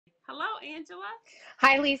Hello, Angela.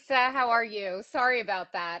 Hi, Lisa. How are you? Sorry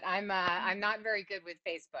about that. I'm not very good with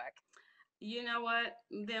Facebook. You know what?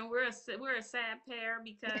 Then we're a sad pair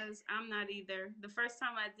because I'm not either. The first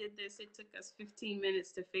time I did this, it took us 15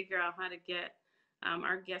 minutes to figure out how to get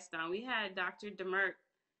our guest on. We had Dr. Demert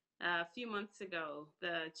a few months ago,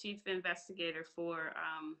 the chief investigator for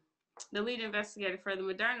the lead investigator for the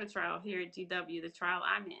Moderna trial here at GW, the trial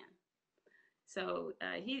I'm in. So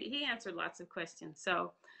he answered lots of questions.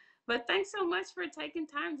 So, but thanks so much for taking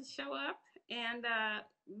time to show up. And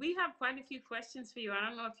we have quite a few questions for you. I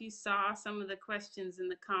don't know if you saw some of the questions in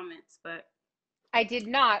the comments, but I did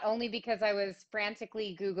not, only because I was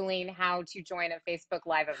frantically Googling how to join a Facebook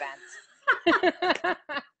Live event.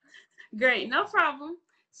 great, no problem.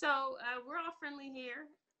 So we're all friendly here.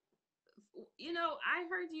 You know, I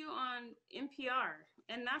heard you on NPR,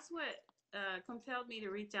 and that's what compelled me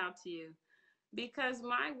to reach out to you because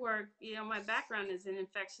my work, my background is in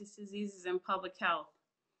infectious diseases and public health.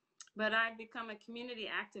 But I've become a community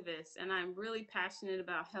activist and I'm really passionate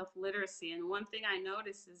about health literacy. And one thing I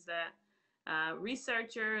notice is that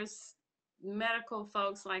researchers, medical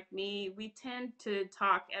folks like me, we tend to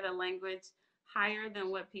talk at a language higher than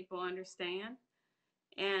what people understand.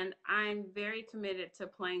 And I'm very committed to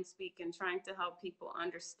plain speak and trying to help people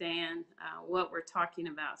understand what we're talking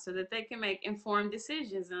about so that they can make informed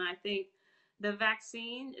decisions. And I think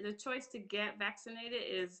the choice to get vaccinated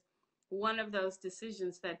is one of those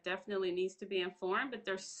decisions that definitely needs to be informed, but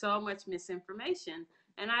there's so much misinformation.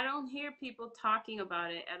 And I don't hear people talking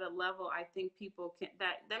about it at a level I think people can,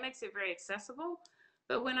 that makes it very accessible.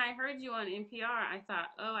 But when I heard you on NPR, I thought,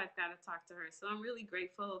 oh, I've got to talk to her. So I'm really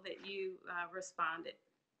grateful that you responded.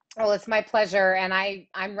 Well, it's my pleasure, and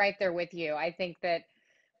I'm right there with you. I think that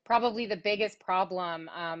probably the biggest problem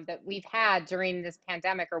that we've had during this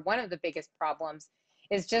pandemic, or one of the biggest problems,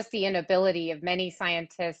 is just the inability of many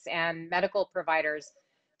scientists and medical providers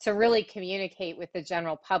to really communicate with the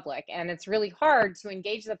general public. And it's really hard to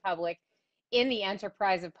engage the public in the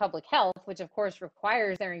enterprise of public health, which of course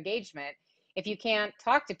requires their engagement, if you can't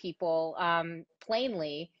talk to people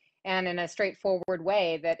plainly and in a straightforward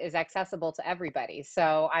way that is accessible to everybody.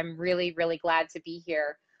 So I'm really, really glad to be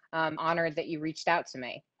here. Honored that you reached out to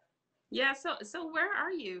me. Yeah, so where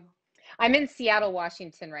are you? I'm in Seattle,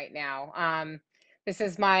 Washington right now. This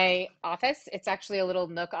is my office. It's actually a little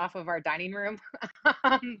nook off of our dining room.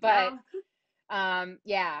 But Oh,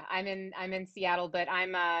 yeah, I'm in Seattle, but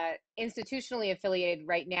I'm institutionally affiliated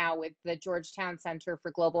right now with the Georgetown Center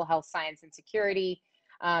for Global Health Science and Security.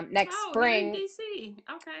 Next oh, they're in spring, DC.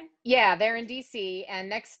 Okay. yeah, they're in DC, and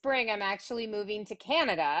next spring I'm actually moving to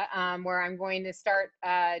Canada, where I'm going to start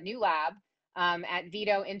a new lab at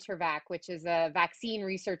Vito Intervac, which is a vaccine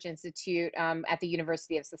research institute at the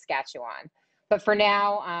University of Saskatchewan. But for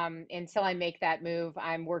now, until I make that move,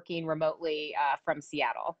 I'm working remotely from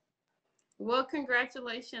Seattle. Well,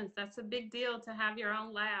 congratulations. That's a big deal to have your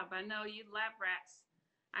own lab. I know you lab rats.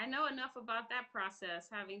 I know enough about that process,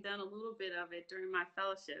 having done a little bit of it during my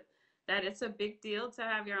fellowship, that it's a big deal to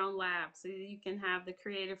have your own lab so you can have the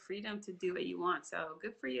creative freedom to do what you want. So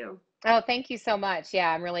good for you. Oh, thank you so much. Yeah,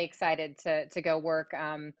 I'm really excited to go work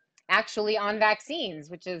actually on vaccines,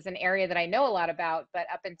 which is an area that I know a lot about, but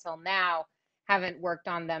up until now haven't worked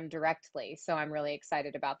on them directly. So I'm really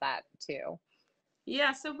excited about that too.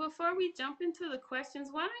 Yeah, so before we jump into the questions,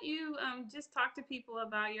 why don't you just talk to people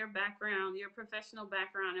about your background, your professional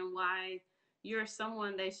background, and why you're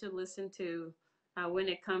someone they should listen to when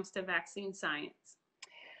it comes to vaccine science?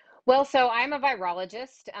 Well, so I'm a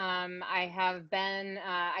virologist. I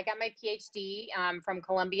got my PhD from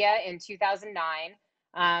Columbia in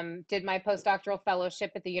 2009. Did my postdoctoral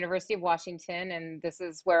fellowship at the University of Washington, and this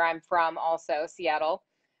is where I'm from also, Seattle.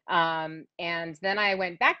 And then I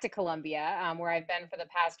went back to Columbia, where I've been for the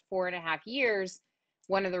past 4.5 years.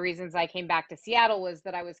 One of the reasons I came back to Seattle was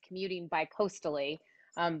that I was commuting bi-coastally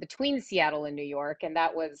between Seattle and New York, and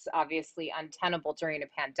that was obviously untenable during a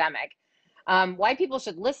pandemic. Why people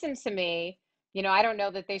should listen to me, I don't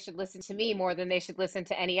know that they should listen to me more than they should listen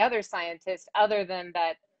to any other scientist, other than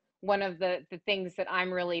that one of the things that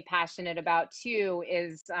I'm really passionate about too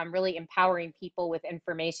is really empowering people with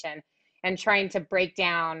information and trying to break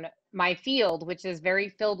down my field, which is very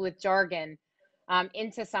filled with jargon,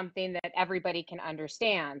 into something that everybody can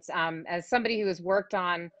understand. As somebody who has worked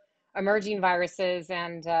on emerging viruses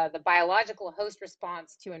and the biological host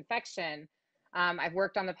response to infection, I've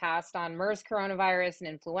worked on the past on MERS coronavirus and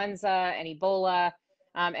influenza and Ebola.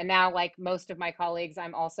 And now, like most of my colleagues,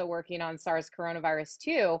 I'm also working on SARS coronavirus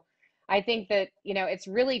too. I think that, it's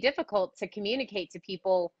really difficult to communicate to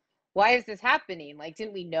people, why is this happening? Like,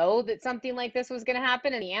 didn't we know that something like this was going to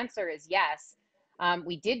happen? And the answer is yes.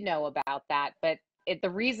 we did know about that, but the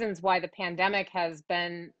reasons why the pandemic has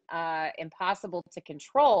been impossible to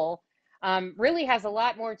control really has a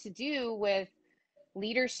lot more to do with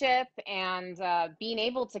leadership and being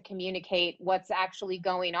able to communicate what's actually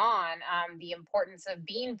going on, the importance of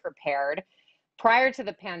being prepared prior to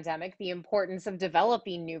the pandemic, the importance of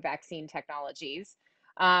developing new vaccine technologies,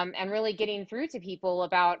 and really getting through to people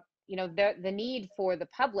about the need for the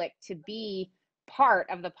public to be part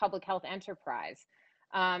of the public health enterprise.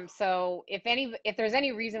 So if there's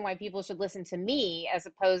any reason why people should listen to me as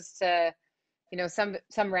opposed to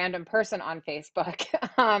some random person on Facebook,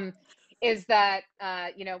 is that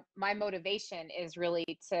my motivation is really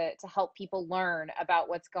to help people learn about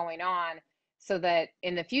what's going on, so that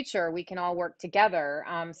in the future we can all work together,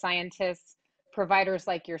 scientists, providers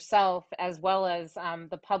like yourself, as well as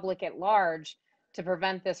the public at large, to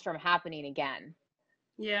prevent this from happening again.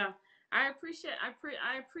 Yeah, I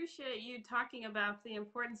appreciate you talking about the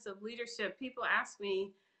importance of leadership. People ask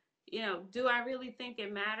me, do I really think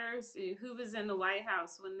it matters who was in the White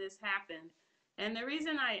House when this happened? And the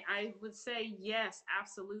reason I would say yes,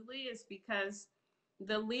 absolutely, is because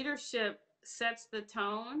the leadership sets the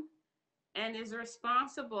tone and is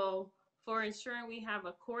responsible for ensuring we have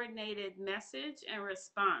a coordinated message and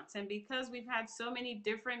response. And because we've had so many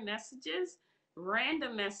different messages,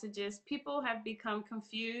 random messages, people have become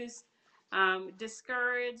confused,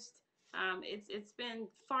 discouraged. It's been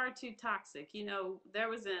far too toxic. There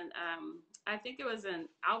was I think it was an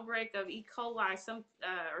outbreak of E. coli,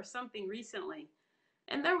 or something recently,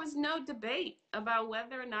 and there was no debate about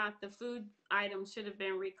whether or not the food item should have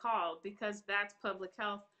been recalled, because that's public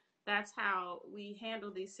health. That's how we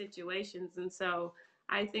handle these situations. And so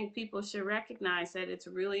I think people should recognize that it's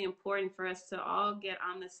really important for us to all get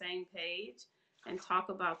on the same page and talk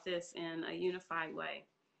about this in a unified way.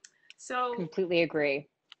 So Completely agree.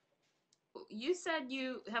 you said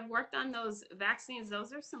you have worked on those vaccines.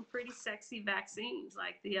 Those are some pretty sexy vaccines,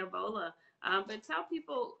 like the Ebola. But tell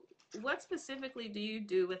people, what specifically do you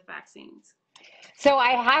do with vaccines? So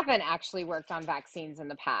I haven't actually worked on vaccines in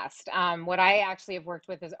the past. What I actually have worked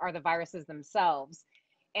with are the viruses themselves.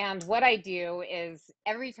 And what I do is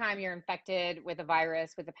every time you're infected with a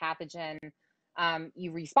virus, with a pathogen,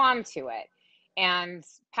 you respond to it. And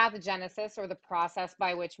pathogenesis, or the process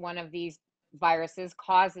by which one of these viruses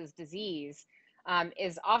causes disease,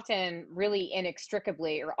 is often really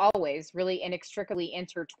inextricably, or always really inextricably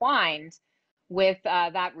intertwined with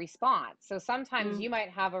that response. So sometimes you might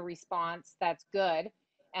have a response that's good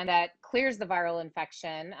and that clears the viral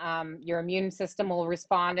infection. Your immune system will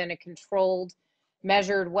respond in a controlled,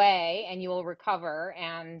 measured way, and you will recover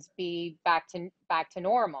and be back to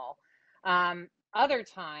normal. Other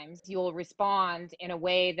times you will respond in a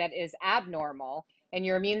way that is abnormal, and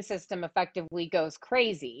your immune system effectively goes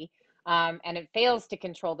crazy, and it fails to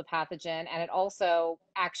control the pathogen. And it also,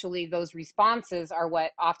 actually, those responses are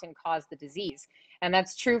what often cause the disease. And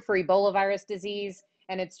that's true for Ebola virus disease,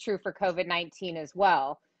 and it's true for COVID-19 as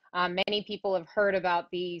well. Many people have heard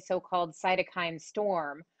about the so-called cytokine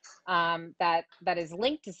storm, that is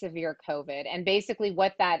linked to severe COVID. And basically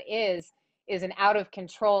what that is an out of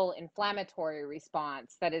control inflammatory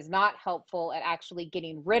response that is not helpful at actually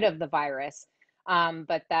getting rid of the virus,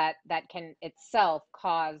 but that can itself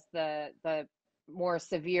cause the more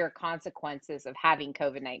severe consequences of having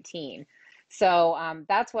COVID-19. So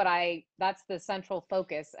that's the central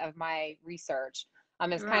focus of my research,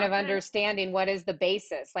 is kind of understanding what is the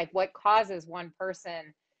basis, like what causes one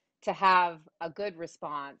person to have a good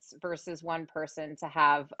response versus one person to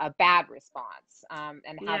have a bad response,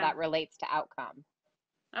 and how that relates to outcome.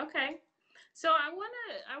 Okay. So I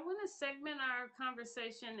wanna segment our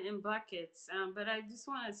conversation in buckets, but I just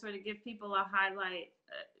want to sort of give people a highlight,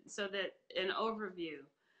 so that an overview.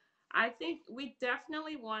 I think we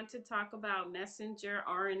definitely want to talk about messenger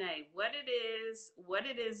RNA, what it is, what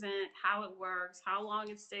it isn't, how it works, how long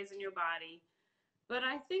it stays in your body. But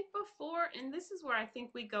I think and this is where I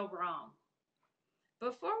think we go wrong.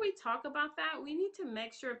 Before we talk about that, we need to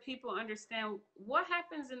make sure people understand what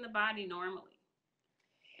happens in the body normally.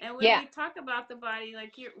 And when we talk about the body,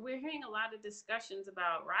 like we're hearing a lot of discussions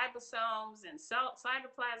about ribosomes and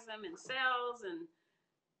cytoplasm and cells, and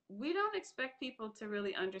we don't expect people to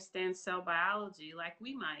really understand cell biology like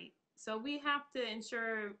we might. So we have to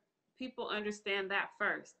ensure people understand that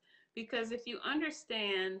first. Because if you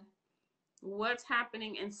understand what's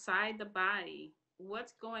happening inside the body,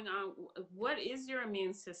 what's going on, what is your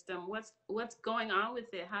immune system, what's going on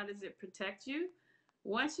with it, how does it protect you?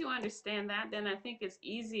 Once you understand that, then I think it's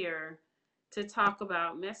easier to talk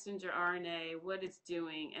about messenger RNA, what it's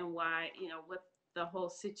doing, and why, what the whole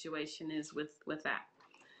situation is with that.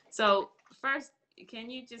 So first, can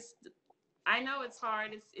you just, I know it's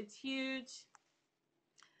hard, it's huge,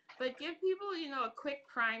 but give people, a quick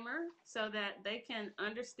primer so that they can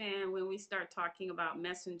understand when we start talking about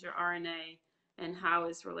messenger RNA and how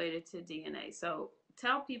it's related to DNA. So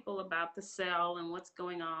tell people about the cell and what's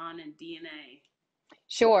going on in DNA.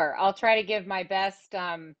 Sure. I'll try to give my best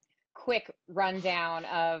quick rundown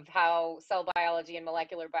of how cell biology and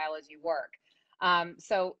molecular biology work.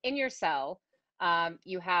 So in your cell,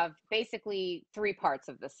 you have basically three parts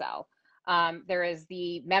of the cell. There is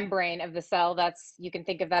the membrane of the cell. You can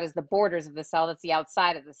think of that as the borders of the cell. That's the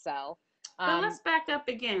outside of the cell. But let's back up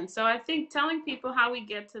again. So I think telling people how we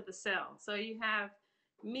get to the cell. So you have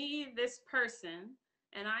me, this person,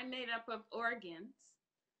 and I'm made up of organs.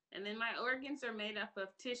 And then my organs are made up of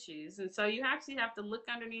tissues. And so you actually have to look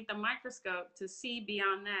underneath the microscope to see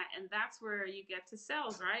beyond that. And that's where you get to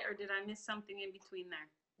cells, right? Or did I miss something in between there?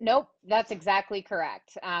 Nope, that's exactly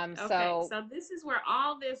correct. Okay, so this is where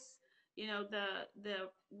all this,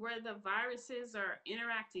 where the viruses are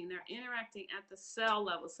interacting. They're interacting at the cell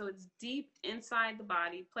level. So it's deep inside the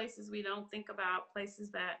body, places we don't think about,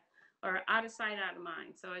 places that are out of sight, out of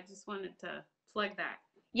mind. So I just wanted to plug that.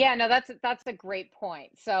 Yeah, no, that's a great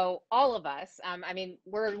point. So all of us, I mean,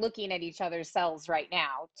 we're looking at each other's cells right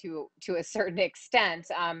now to a certain extent.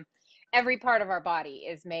 Every part of our body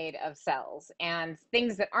is made of cells, and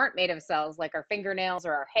things that aren't made of cells, like our fingernails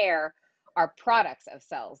or our hair, are products of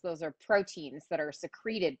cells. Those are proteins that are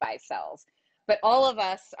secreted by cells. But all of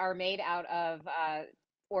us are made out of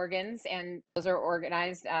organs, and those are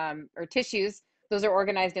organized, or tissues. Those are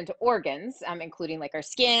organized into organs, including like our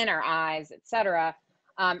skin, our eyes, etc.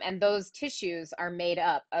 And those tissues are made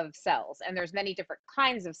up of cells. And there's many different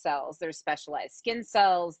kinds of cells. There's specialized skin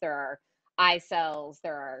cells, there are eye cells,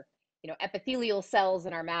 there are epithelial cells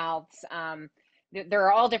in our mouths. There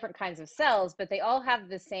are all different kinds of cells, but they all have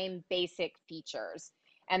the same basic features.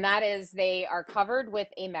 And that is they are covered with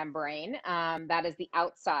a membrane. That is the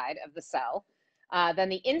outside of the cell. Then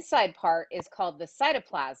the inside part is called the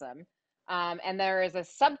cytoplasm. And there is a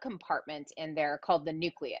subcompartment in there called the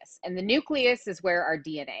nucleus. And the nucleus is where our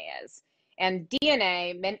DNA is. And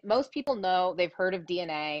DNA, most people know, they've heard of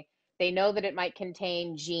DNA. They know that it might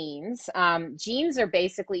contain genes. Genes are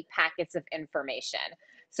basically packets of information.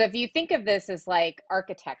 So if you think of this as like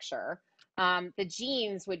architecture, the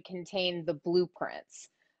genes would contain the blueprints.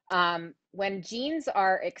 When genes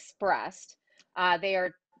are expressed,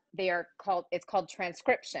 it's called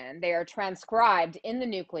transcription. They are transcribed in the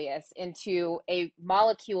nucleus into a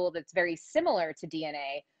molecule that's very similar to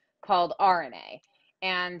DNA called RNA.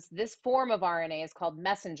 And this form of RNA is called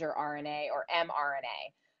messenger RNA or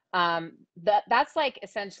mRNA. That's like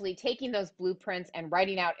essentially taking those blueprints and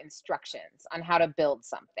writing out instructions on how to build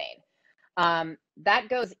something. That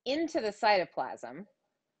goes into the cytoplasm.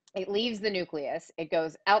 It leaves the nucleus. It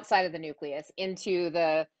goes outside of the nucleus into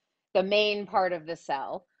the main part of the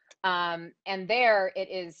cell. And there it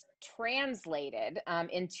is translated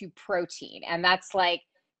into protein. And that's like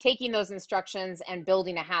taking those instructions and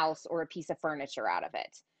building a house or a piece of furniture out of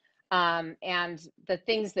it. And the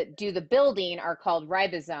things that do the building are called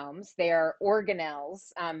ribosomes. They are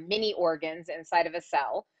organelles, mini organs inside of a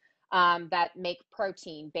cell that make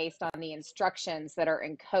protein based on the instructions that are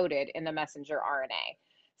encoded in the messenger RNA.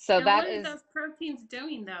 So and what are those proteins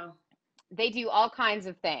doing though? They do all kinds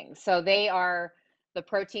of things. So they are the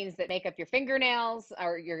proteins that make up your fingernails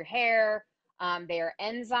or your hair. They are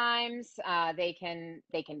enzymes. They can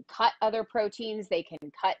cut other proteins. They can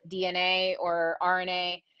cut DNA or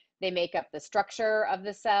RNA. They make up the structure of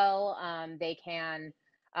the cell. They can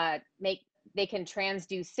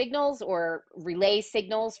transduce signals or relay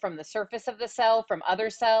signals from the surface of the cell from other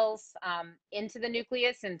cells into the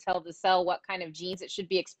nucleus and tell the cell what kind of genes it should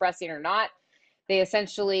be expressing or not. They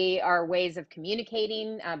essentially are ways of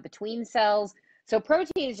communicating between cells. So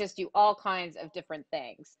proteins just do all kinds of different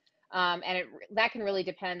things. And that can really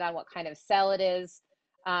depend on what kind of cell it is.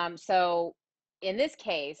 So in this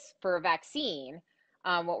case, for a vaccine,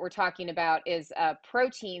 what we're talking about is a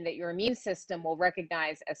protein that your immune system will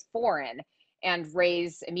recognize as foreign and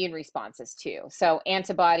raise immune responses to. So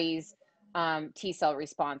antibodies, T-cell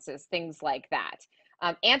responses, things like that.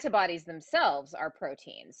 Antibodies themselves are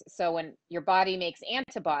proteins. So when your body makes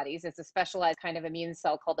antibodies, it's a specialized kind of immune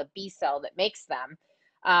cell called a B cell that makes them.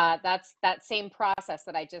 That's that same process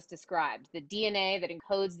that I just described. The DNA that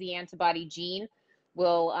encodes the antibody gene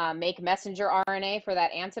will make messenger RNA for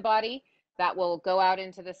that antibody. That will go out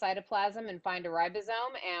into the cytoplasm and find a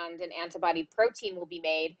ribosome, and an antibody protein will be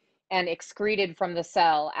made and excreted from the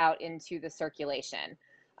cell out into the circulation.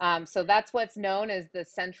 So that's what's known as the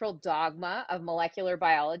central dogma of molecular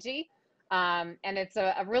biology. And it's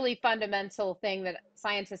a really fundamental thing that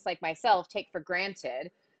scientists like myself take for granted,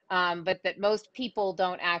 but that most people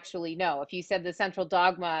don't actually know. If you said the central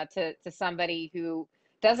dogma to somebody who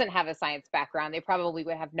doesn't have a science background, they probably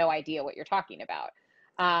would have no idea what you're talking about.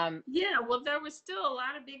 Yeah, well, there was still a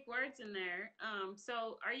lot of big words in there.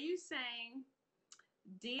 So are you saying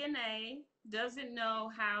DNA doesn't know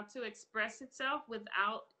how to express itself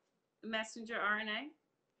without messenger RNA?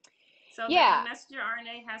 So that the Yeah, messenger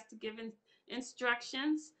RNA has to give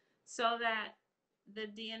instructions so that the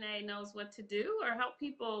DNA knows what to do, or help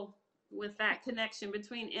people with that connection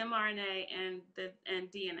between mRNA and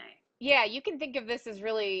DNA. yeah, you can think of this as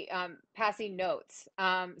really passing notes.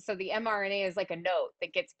 So the mRNA is like a note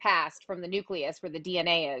that gets passed from the nucleus where the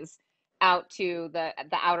DNA is out to the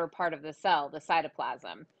outer part of the cell, the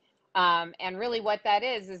cytoplasm. And really what that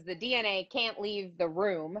is the DNA can't leave the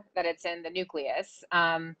room that it's in, the nucleus.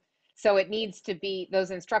 So it needs to be, those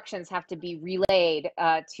instructions have to be relayed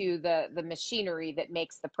to the machinery that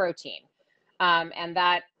makes the protein. And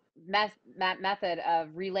that method of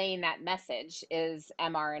relaying that message is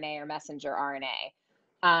mRNA or messenger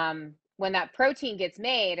RNA. When that protein gets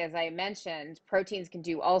made, as I mentioned, proteins can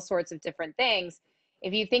do all sorts of different things.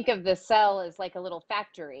 If you think of the cell as like a little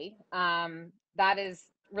factory, that is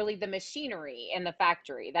really the machinery in the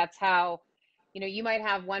factory. That's how, you might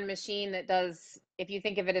have one machine that does, if you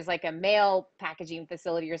think of it as like a mail packaging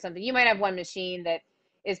facility or something, you might have one machine that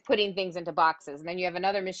is putting things into boxes. And then you have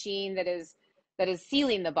another machine that is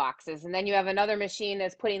sealing the boxes. And then you have another machine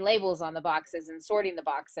that's putting labels on the boxes and sorting the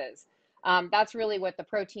boxes. That's really what the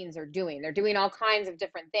proteins are doing. They're doing all kinds of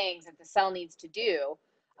different things that the cell needs to do.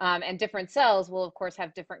 And different cells will, of course,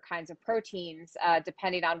 have different kinds of proteins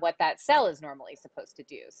depending on what that cell is normally supposed to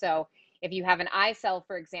do. So if you have an eye cell,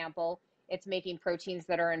 for example, it's making proteins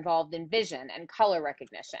that are involved in vision and color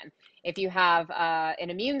recognition. If you have an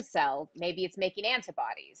immune cell, maybe it's making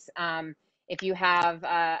antibodies. If you have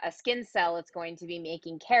a skin cell, it's going to be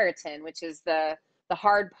making keratin, which is the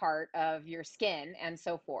hard part of your skin, and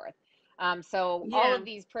so forth. So all Yeah. of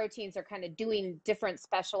these proteins are kind of doing different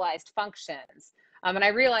specialized functions. And I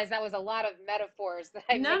realize that was a lot of metaphors that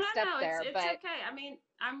I No, no, mixed up no. It's there, it's but okay. I mean,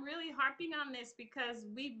 I'm really harping on this because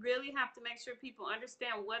we really have to make sure people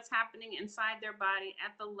understand what's happening inside their body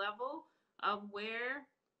at the level of where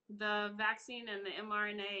the vaccine and the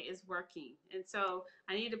mRNA is working. And so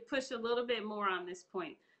I need to push a little bit more on this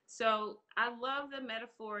point. So I love the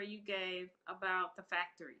metaphor you gave about the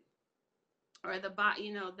factory, or the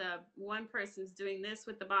the one person's doing this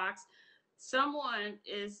with the box. Someone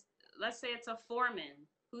is, let's say it's a foreman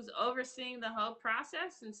who's overseeing the whole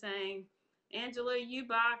process and saying, Angela, you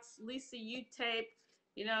box, Lisa, you tape,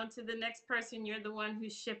 to the next person, you're the one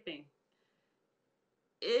who's shipping.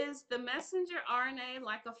 Is the messenger RNA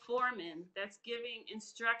like a foreman that's giving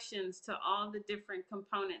instructions to all the different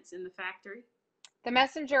components in the factory? the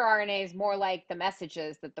messenger RNA is more like the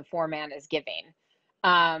messages that the foreman is giving.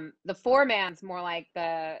 The foreman's more like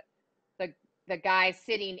the the guy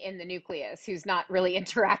sitting in the nucleus who's not really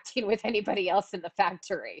interacting with anybody else in the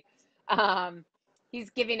factory. Um, he's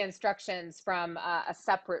giving instructions from a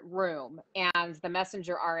separate room, and the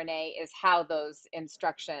messenger RNA is how those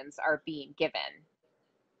instructions are being given.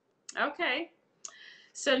 Okay.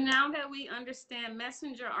 So now that we understand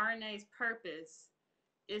messenger RNA's purpose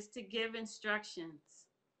is to give instructions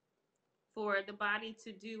for the body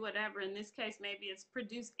to do whatever. In this case, maybe it's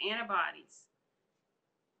produce antibodies.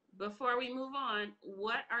 Before we move on,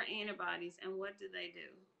 what are antibodies and what do they do?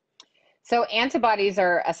 So, antibodies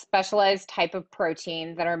are a specialized type of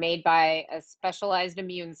protein that are made by a specialized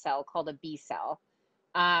immune cell called a B cell.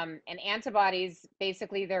 And antibodies,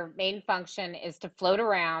 basically, their main function is to float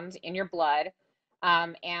around in your blood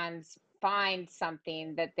and find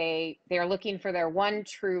something that they're looking for their one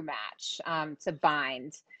true match to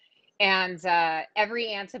bind. And every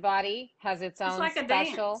antibody has its It's own like a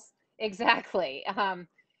special, dance. exactly.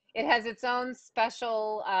 It has its own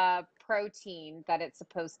special protein that it's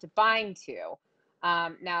supposed to bind to.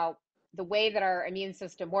 Now, the way that our immune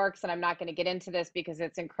system works, and I'm not going to get into this because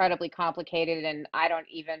it's incredibly complicated and I don't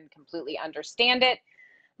even completely understand it,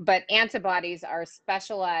 but antibodies are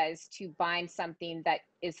specialized to bind something that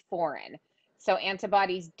is foreign. So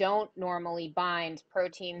antibodies don't normally bind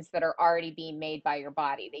proteins that are already being made by your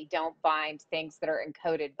body. They don't bind things that are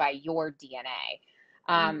encoded by your DNA.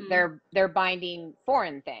 Mm-hmm. They're binding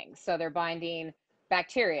foreign things. So they're binding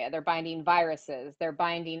bacteria, they're binding viruses, they're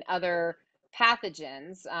binding other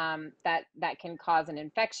pathogens that can cause an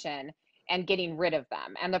infection and getting rid of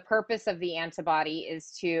them. And the purpose of the antibody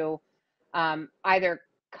is to either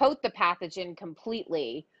coat the pathogen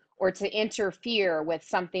completely or to interfere with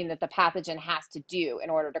something that the pathogen has to do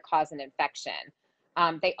in order to cause an infection.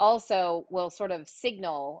 They also will sort of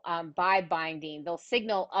signal by binding, they'll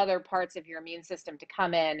signal other parts of your immune system to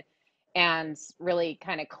come in and really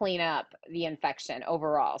kind of clean up the infection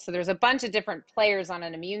overall. So there's a bunch of different players on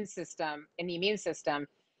an immune system, in the immune system.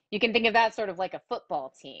 You can think of that sort of like a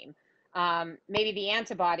football team. Maybe the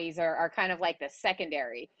antibodies are kind of like the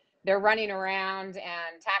secondary. They're running around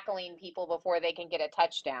and tackling people before they can get a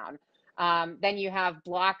touchdown. Then you have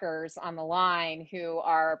blockers on the line who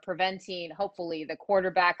are preventing, hopefully, the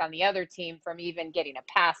quarterback on the other team from even getting a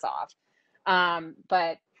pass off.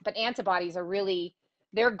 But antibodies are really,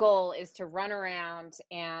 their goal is to run around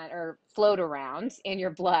or float around in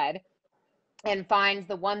your blood and find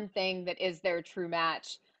the one thing that is their true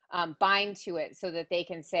match, bind to it so that they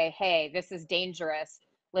can say, hey, this is dangerous.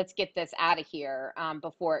 Let's get this out of here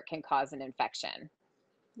before it can cause an infection.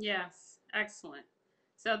 Yes, excellent.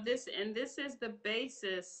 So this is the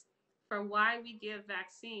basis for why we give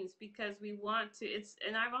vaccines, because we want to,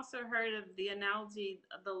 and I've also heard of the analogy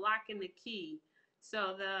of the lock and the key.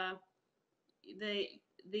 So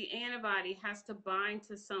the antibody has to bind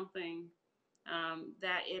to something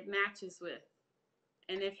that it matches with.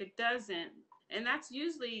 And if it doesn't, and that's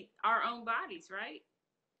usually our own bodies, right?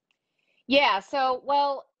 Yeah, so,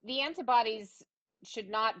 well, the antibodies should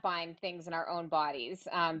not bind things in our own bodies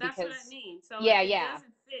That's what I because, mean. So if yeah, it yeah,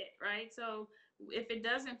 doesn't fit, right? So if it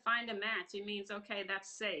doesn't find a match, it means, okay, that's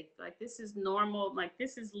safe. Like, this is normal. Like,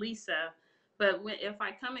 this is Lisa. But if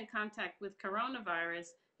I come in contact with coronavirus,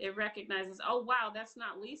 it recognizes, oh, wow, that's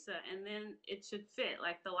not Lisa. And then it should fit,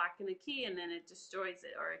 like the lock and the key, and then it destroys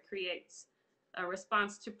it, or it creates a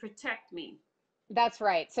response to protect me. that's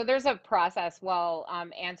right. So there's a process while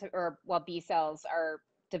while B cells are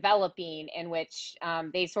developing in which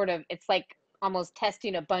they sort of, it's like almost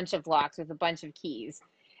testing a bunch of locks with a bunch of keys.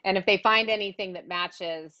 And if they find anything that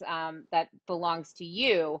matches that belongs to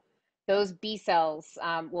you, those B cells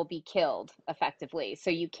will be killed effectively. So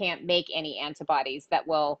you can't make any antibodies that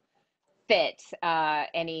will fit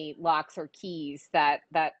any locks or keys that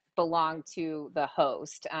belong to the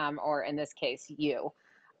host, or in this case, you.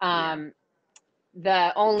 Yeah.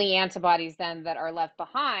 The only antibodies then that are left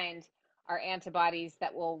behind are antibodies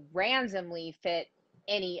that will randomly fit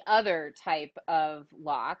any other type of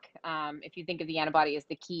lock. If you think of the antibody as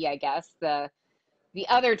the key, I guess the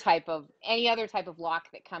other type of any other type of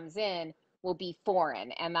lock that comes in will be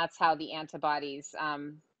foreign, and that's how the antibodies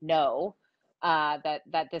know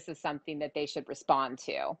that this is something that they should respond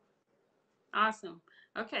to. Awesome.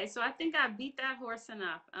 Okay, so I think I beat that horse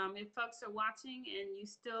enough. If folks are watching and you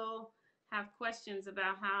still have questions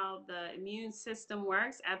about how the immune system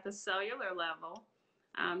works at the cellular level,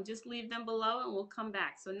 just leave them below and we'll come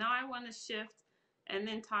back. So now I want to shift and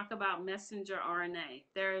then talk about messenger RNA.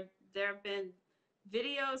 There have been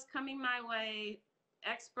videos coming my way,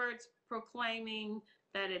 experts proclaiming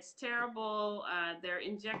that it's terrible. They're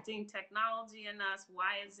injecting technology in us.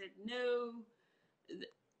 Why is it new?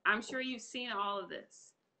 I'm sure you've seen all of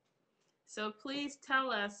this. So please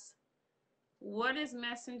tell us, what is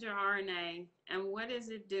messenger RNA and what is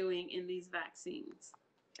it doing in these vaccines?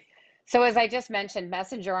 So as I just mentioned,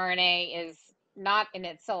 messenger RNA is not in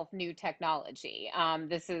itself new technology.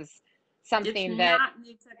 This is It's something that, not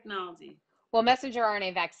new technology. well, messenger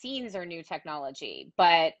RNA vaccines are new technology,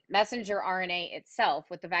 but messenger RNA itself,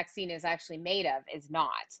 what the vaccine is actually made of, is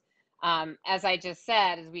not. As I just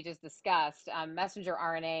said, as we just discussed, messenger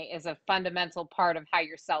RNA is a fundamental part of how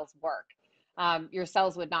your cells work. Your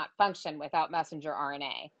cells would not function without messenger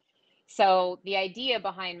RNA. So the idea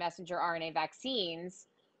behind messenger RNA vaccines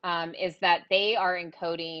is that they are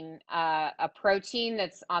encoding a protein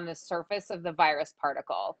that's on the surface of the virus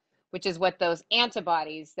particle, which is what those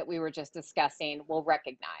antibodies that we were just discussing will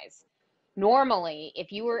recognize. Normally,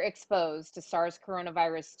 if you were exposed to SARS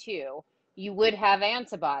coronavirus 2, you would have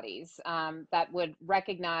antibodies that would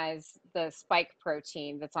recognize the spike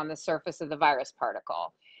protein that's on the surface of the virus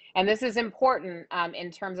particle. And this is important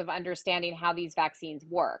in terms of understanding how these vaccines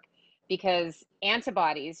work, because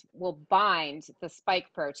antibodies will bind the spike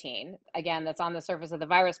protein, again, that's on the surface of the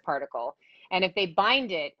virus particle. And if they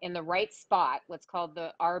bind it in the right spot, what's called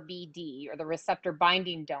the RBD, or the receptor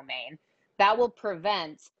binding domain, that will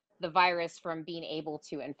prevent the virus from being able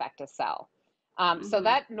to infect a cell. So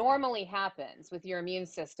that normally happens with your immune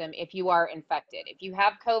system if you are infected. If you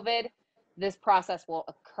have COVID, this process will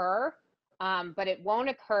occur, but it won't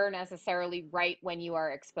occur necessarily right when you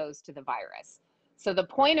are exposed to the virus. So the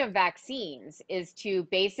point of vaccines is to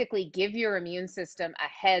basically give your immune system a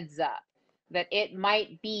heads up that it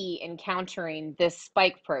might be encountering this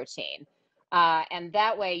spike protein. And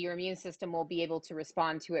that way, your immune system will be able to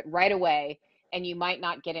respond to it right away, and you might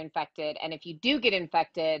not get infected. And if you do get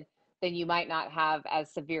infected, then you might not have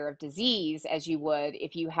as severe of disease as you would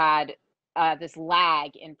if you had this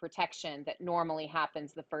lag in protection that normally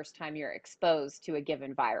happens the first time you're exposed to a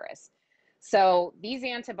given virus. So these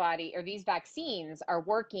these vaccines are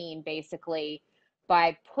working basically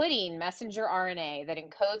by putting messenger RNA that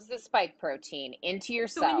encodes the spike protein into your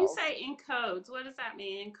So when you cells. say encodes, what does that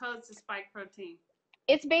mean? Encodes the spike protein.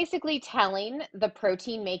 It's basically telling the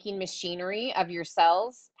protein making machinery of your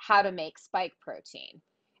cells how to make spike protein.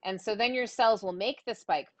 And so then your cells will make the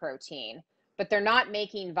spike protein, but they're not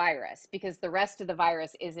making virus because the rest of the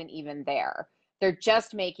virus isn't even there. They're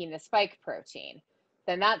just making the spike protein.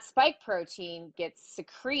 Then that spike protein gets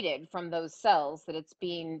secreted from those cells that it's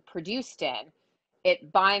being produced in.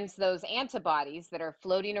 It binds those antibodies that are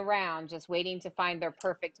floating around just waiting to find their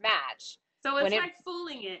perfect match. So When it's it like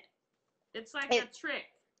fooling it. It's like a it trick.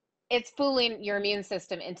 it's fooling your immune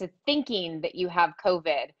system into thinking that you have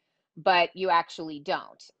COVID, but you actually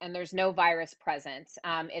don't. And there's no virus present.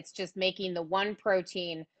 It's just making the one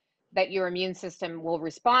protein that your immune system will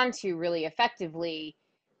respond to really effectively.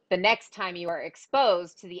 The next time you are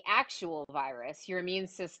exposed to the actual virus, your immune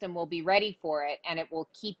system will be ready for it, and it will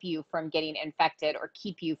keep you from getting infected or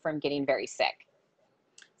keep you from getting very sick.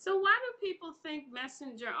 So why do people think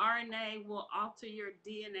messenger RNA will alter your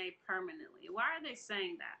DNA permanently? Why are they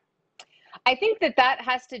saying that? I think that that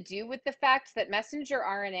has to do with the fact that messenger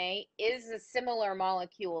RNA is a similar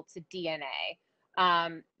molecule to DNA.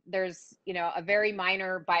 There's, a very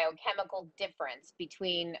minor biochemical difference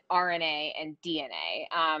between RNA and DNA.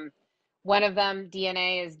 One of them,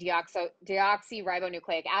 DNA, is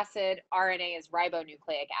deoxyribonucleic acid. RNA is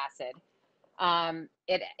ribonucleic acid.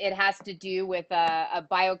 It has to do with a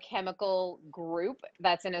biochemical group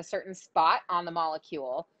that's in a certain spot on the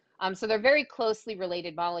molecule. So they're very closely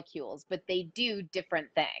related molecules, but they do different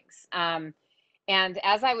things. And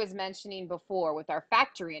as I was mentioning before with our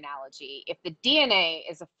factory analogy, if the DNA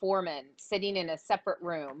is a foreman sitting in a separate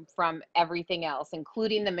room from everything else,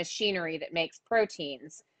 including the machinery that makes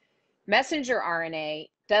proteins, messenger RNA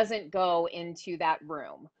doesn't go into that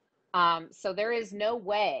room. So there is no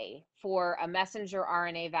way for a messenger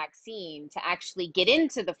RNA vaccine to actually get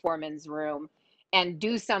into the foreman's room and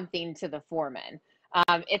do something to the foreman.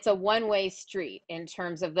 It's a one-way street in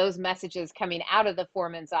terms of those messages coming out of the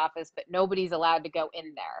foreman's office, but nobody's allowed to go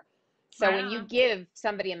in there. So Right when you on. give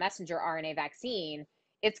somebody a messenger RNA vaccine,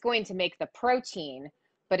 it's going to make the protein,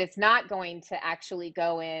 but it's not going to actually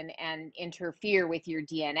go in and interfere with your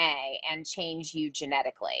DNA and change you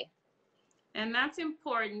genetically. And that's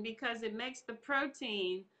important because it makes the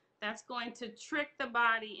protein that's going to trick the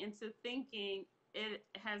body into thinking it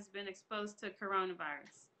has been exposed to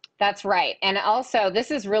coronavirus. That's right. And also,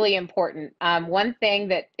 this is really important. One thing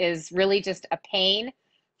that is really just a pain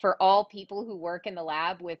for all people who work in the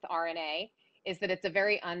lab with RNA is that it's a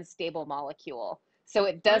very unstable molecule. So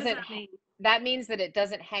it What does doesn't, that mean? that means that it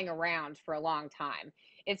doesn't hang around for a long time.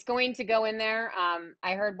 It's going to go in there.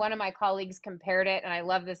 I heard one of my colleagues compared it, and I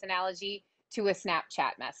love this analogy, to a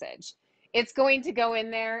Snapchat message. It's going to go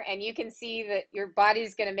in there, and you can see that your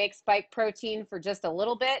body's going to make spike protein for just a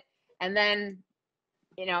little bit, and then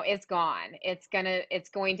it's gone. It's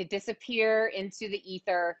going to disappear into the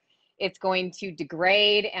ether. It's going to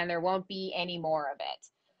degrade, and there won't be any more of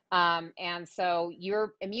it. And so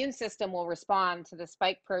your immune system will respond to the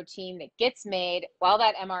spike protein that gets made while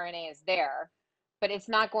that mRNA is there, but it's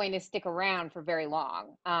not going to stick around for very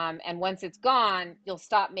long. And once it's gone, you'll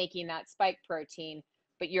stop making that spike protein,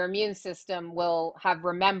 but your immune system will have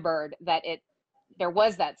remembered that there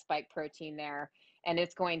was that spike protein there, and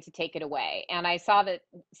it's going to take it away. And I saw that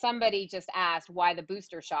somebody just asked why the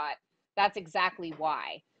booster shot. That's exactly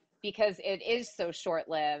why, because it is so short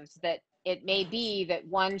lived that it may be that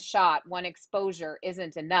one shot, one exposure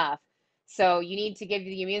isn't enough. So you need to give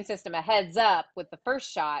the immune system a heads up with the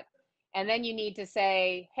first shot. And then you need to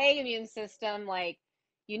say, hey, immune system, like,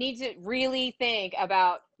 you need to really think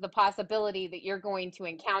about the possibility that you're going to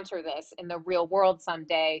encounter this in the real world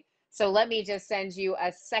someday. So let me just send you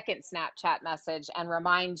a second Snapchat message and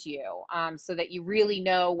remind you, so that you really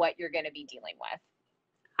know what you're going to be dealing with.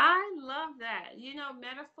 I love that.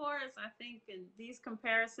 Metaphors, I think, and these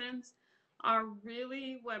comparisons are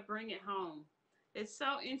really what bring it home. It's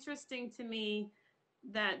so interesting to me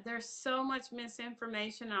that there's so much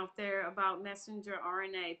misinformation out there about messenger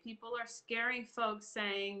RNA. People are scaring folks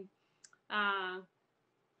saying, uh,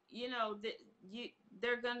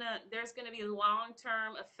 that there's gonna be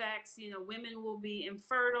long-term effects. Women will be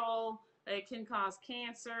infertile. It can cause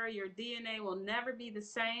cancer. Your DNA will never be the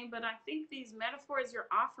same. But I think these metaphors you're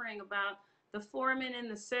offering about the foramen in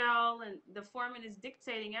the cell, and the foramen is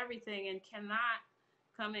dictating everything and cannot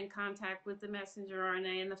come in contact with the messenger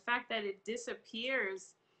RNA. And the fact that it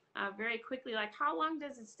disappears very quickly, like how long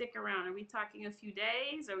does it stick around? Are we talking a few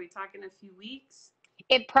days? Are we talking a few weeks?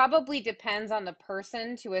 It probably depends on the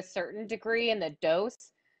person to a certain degree and the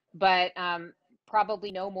dose, but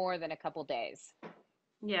probably no more than a couple days.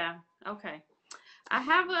 Yeah, okay. I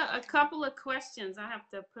have a couple of questions. I have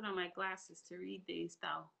to put on my glasses to read these,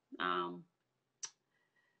 though.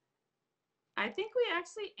 I think we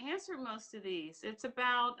actually answered most of these. It's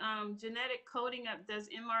about genetic coding of, does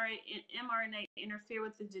mRNA interfere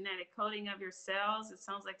with the genetic coding of your cells? It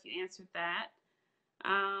sounds like you answered that.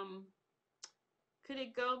 Could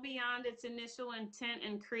it go beyond its initial intent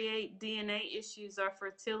and create DNA issues or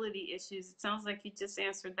fertility issues? It sounds like you just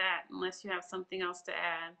answered that, unless you have something else to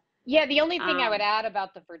add. Yeah, the only thing I would add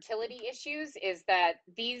about the fertility issues is that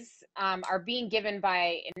these are being given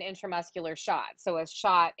by an intramuscular shot, so a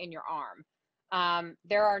shot in your arm.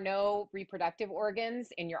 There are no reproductive organs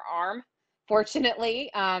in your arm,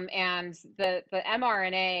 fortunately, and the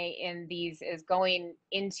mRNA in these is going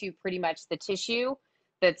into pretty much the tissue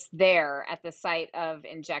that's there at the site of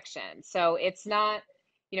injection. So it's not,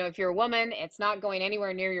 if you're a woman, it's not going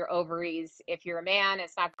anywhere near your ovaries. If you're a man,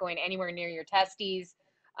 it's not going anywhere near your testes.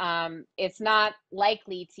 It's not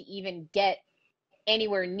likely to even get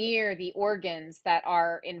anywhere near the organs that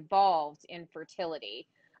are involved in fertility,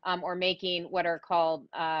 or making what are called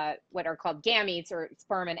gametes, or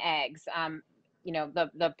sperm and eggs.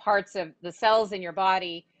 The parts of the cells in your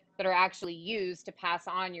body that are actually used to pass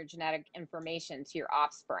on your genetic information to your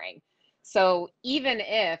offspring. So even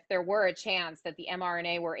if there were a chance that the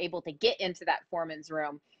mRNA were able to get into that foreman's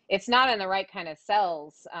room, it's not in the right kind of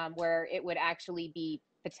cells where it would actually be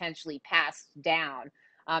potentially passed down.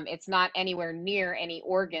 It's not anywhere near any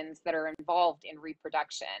organs that are involved in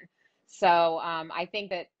reproduction. So I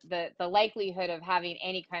think that the likelihood of having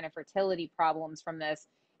any kind of fertility problems from this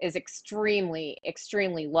is extremely,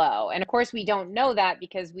 extremely low. And of course, we don't know that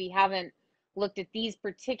because we haven't looked at these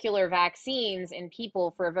particular vaccines in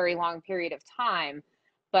people for a very long period of time.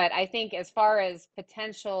 But I think as far as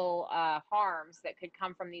potential harms that could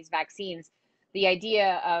come from these vaccines, the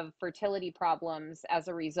idea of fertility problems as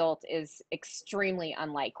a result is extremely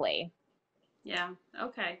unlikely. Yeah,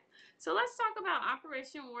 okay. So let's talk about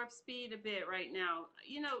Operation Warp Speed a bit right now.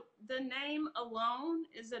 The name alone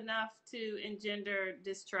is enough to engender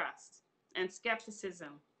distrust and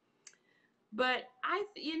skepticism. But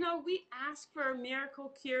we ask for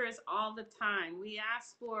miracle cures all the time. We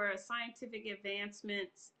ask for scientific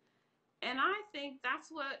advancements, and I think that's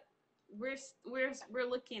what we're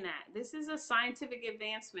looking at. This is a scientific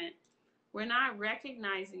advancement. We're not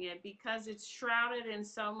recognizing it because it's shrouded in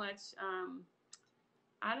so much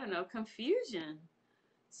I don't know, confusion.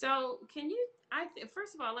 So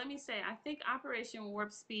first of all, let me say, I think Operation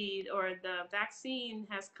Warp Speed, or the vaccine,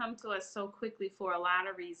 has come to us so quickly for a lot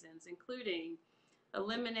of reasons, including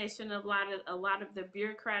elimination of a lot of the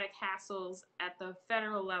bureaucratic hassles at the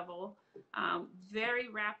federal level, very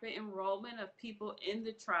rapid enrollment of people in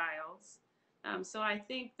the trials. So I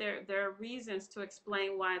think there are reasons to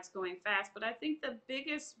explain why it's going fast, but I think the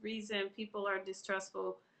biggest reason people are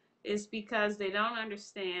distrustful is because they don't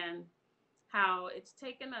understand how it's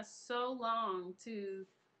taken us so long to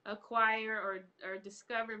acquire or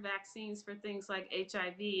discover vaccines for things like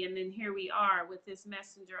HIV, and then here we are with this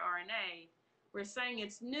messenger RNA. We're saying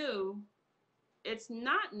it's new. It's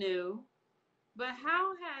not new, but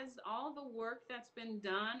how has all the work that's been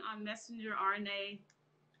done on messenger RNA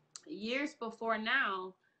years before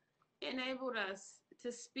now enabled us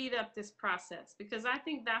to speed up this process? Because I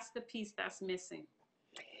think that's the piece that's missing.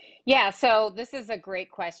 Yeah, so this is a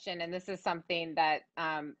great question. And this is something that,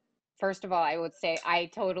 first of all, I would say I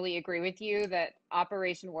totally agree with you that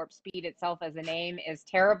Operation Warp Speed itself as a name is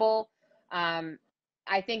terrible.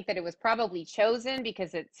 I think that it was probably chosen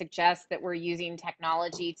because it suggests that we're using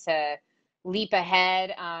technology to leap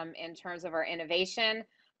ahead in terms of our innovation.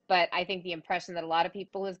 But I think the impression that a lot of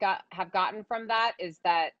people have gotten from that is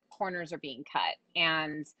that corners are being cut,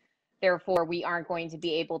 and therefore we aren't going to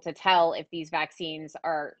be able to tell if these vaccines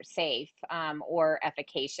are safe or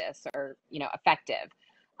efficacious or effective.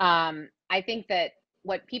 I think that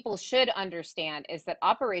what people should understand is that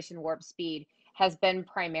Operation Warp Speed has been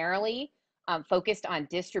primarily focused on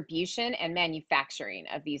distribution and manufacturing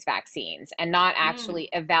of these vaccines, and not actually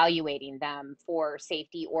evaluating them for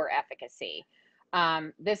safety or efficacy.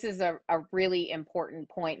 This is a really important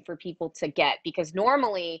point for people to get, because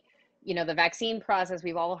normally, the vaccine process,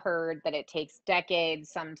 we've all heard that it takes decades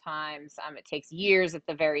sometimes. It takes years at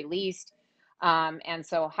the very least. And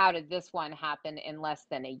so how did this one happen in less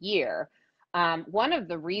than a year? One of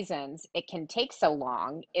the reasons it can take so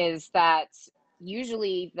long is that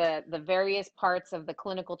usually the various parts of the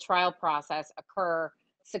clinical trial process occur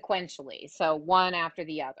sequentially, so one after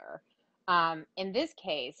the other. In this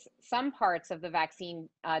case, some parts of the vaccine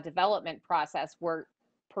development process were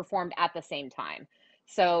performed at the same time.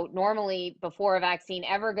 So normally, before a vaccine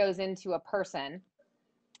ever goes into a person,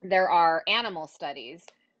 there are animal studies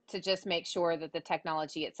to just make sure that the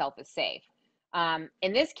technology itself is safe.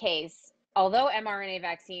 In this case, although mRNA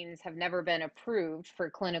vaccines have never been approved for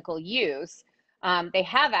clinical use, they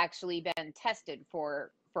have actually been tested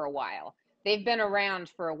for a while. They've been around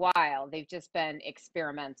for a while. They've just been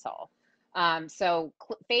experimental. So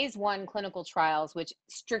phase 1 clinical trials, which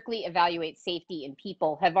strictly evaluate safety in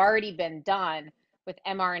people, have already been done with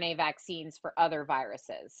mRNA vaccines for other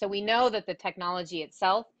viruses. So we know that the technology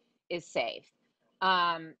itself is safe.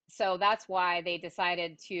 So that's why they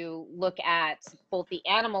decided to look at both the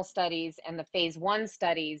animal studies and the phase 1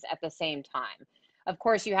 studies at the same time. Of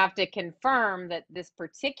course, you have to confirm that this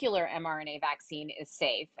particular mRNA vaccine is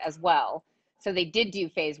safe as well. So they did do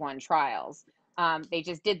phase 1 trials. They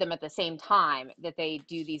just did them at the same time that they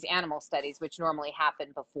do these animal studies, which normally happen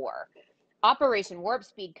before. Operation Warp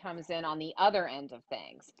Speed comes in on the other end of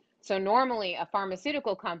things. So normally a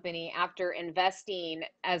pharmaceutical company, after investing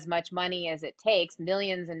as much money as it takes,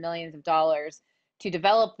 millions and millions of dollars, to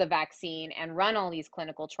develop the vaccine and run all these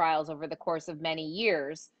clinical trials over the course of many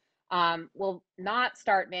years, will not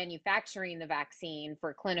start manufacturing the vaccine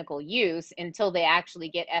for clinical use until they actually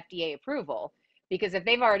get FDA approval. Because if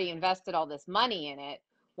they've already invested all this money in it,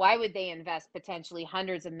 why would they invest potentially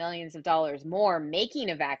hundreds of millions of dollars more making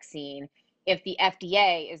a vaccine if the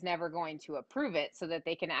FDA is never going to approve it so that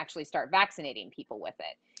they can actually start vaccinating people with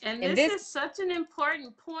it? And In this this, is such an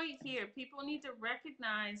important point here. People need to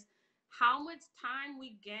recognize how much time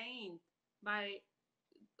we gain by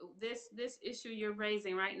this issue you're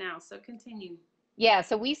raising right now. So continue. yeah,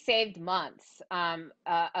 so we saved months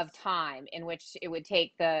of time in which it would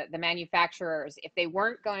take the manufacturers, if they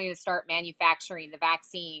weren't going to start manufacturing the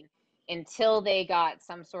vaccine until they got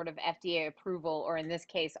some sort of FDA approval, or in this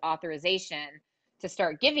case, authorization to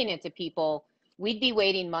start giving it to people, we'd be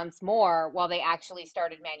waiting months more while they actually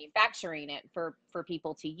started manufacturing it for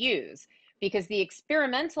people to use. Because the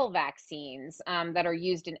experimental vaccines that are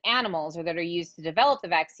used in animals, or that are used to develop the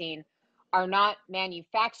vaccine, are not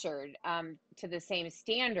manufactured to the same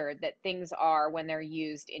standard that things are when they're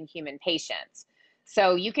used in human patients.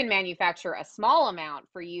 So you can manufacture a small amount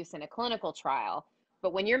for use in a clinical trial,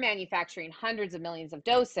 but when you're manufacturing hundreds of millions of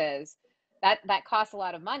doses, that costs a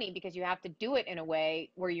lot of money, because you have to do it in a way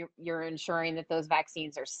where you're ensuring that those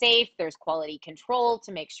vaccines are safe. There's quality control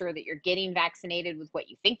to make sure that you're getting vaccinated with what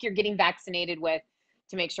you think you're getting vaccinated with,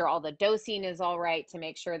 to make sure all the dosing is all right, to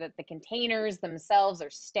make sure that the containers themselves are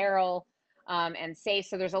sterile and safe.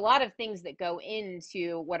 So there's a lot of things that go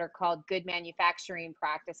into what are called good manufacturing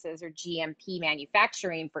practices, or GMP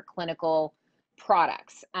manufacturing, for clinical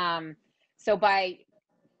products. So by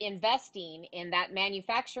investing in that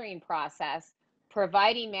manufacturing process,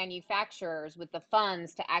 providing manufacturers with the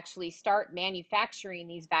funds to actually start manufacturing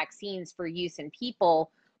these vaccines for use in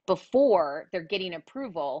people before they're getting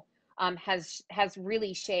approval, has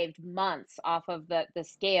really shaved months off of the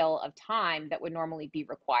scale of time that would normally be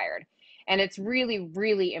required. And it's really,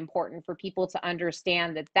 really important for people to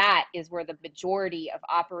understand that that is where the majority of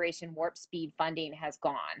Operation Warp Speed funding has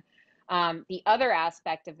gone. The other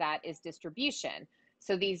aspect of that is distribution.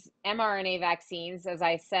 So these mRNA vaccines, as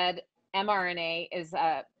I said, mRNA is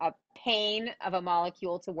a pain of a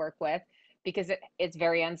molecule to work with, because it's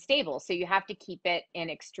very unstable. So you have to keep it in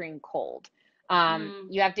extreme cold.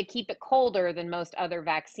 You have to keep it colder than most other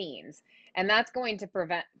vaccines. And that's going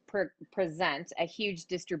to present a huge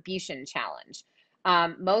distribution challenge.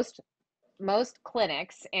 Most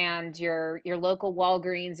clinics and your local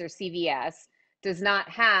Walgreens or CVS does not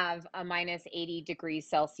have a minus 80 degrees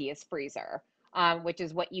Celsius freezer, which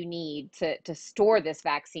is what you need to store this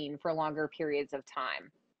vaccine for longer periods of time.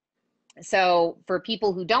 So for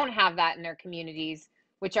people who don't have that in their communities,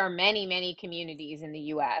 which are many, many communities in the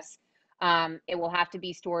US, it will have to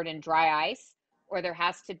be stored in dry ice, or there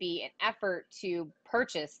has to be an effort to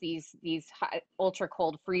purchase these ultra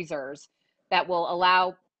cold freezers that will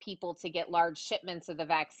allow people to get large shipments of the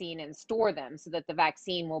vaccine and store them, so that the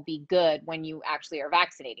vaccine will be good when you actually are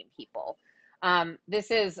vaccinating people.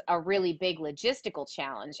 This is a really big logistical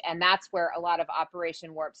challenge, and that's where a lot of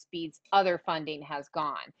Operation Warp Speed's other funding has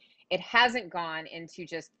gone. It hasn't gone into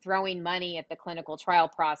just throwing money at the clinical trial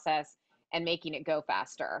process and making it go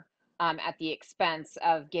faster at the expense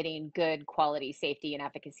of getting good quality safety and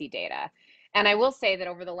efficacy data. And I will say that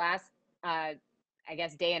over the last, I I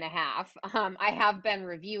guess, day and a half, I have been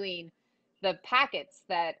reviewing the packets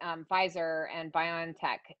that Pfizer and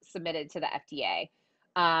BioNTech submitted to the FDA.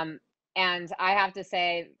 And I have to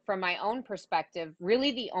say, from my own perspective,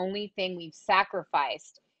 really the only thing we've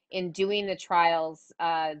sacrificed in doing the trials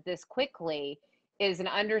this quickly is an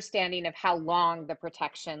understanding of how long the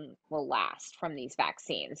protection will last from these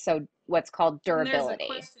vaccines. So what's called And there's a durability.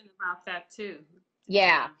 question about that too. Yeah.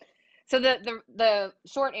 Yeah. So the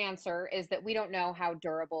short answer is that we don't know how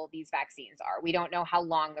durable these vaccines are. We don't know how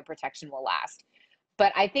long the protection will last.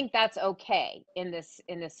 But I think that's okay in this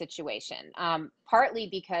situation, partly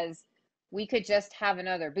because we could just have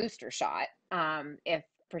another booster shot if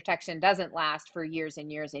protection doesn't last for years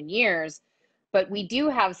and years and years. But we do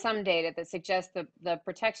have some data that suggests the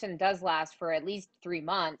protection does last for at least 3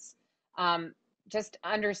 months. Just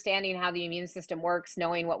understanding how the immune system works,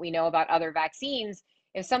 knowing what we know about other vaccines,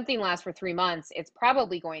 if something lasts for 3 months, it's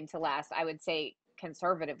probably going to last, I would say,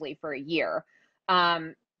 conservatively for a year.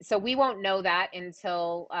 So we won't know that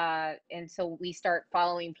until we start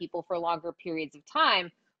following people for longer periods of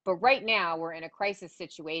time. But right now we're in a crisis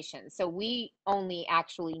situation, so we only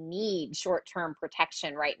actually need short-term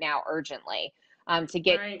protection right now, urgently, to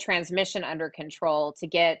get Right. transmission under control, to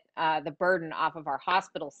get the burden off of our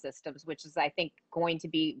hospital systems, which is, I think, going to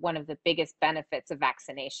be one of the biggest benefits of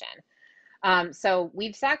vaccination. So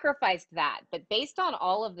we've sacrificed that, but based on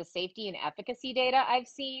all of the safety and efficacy data I've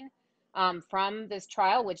seen from this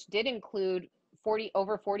trial, which did include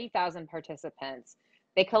over 40,000 participants,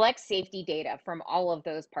 they collect safety data from all of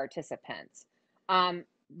those participants.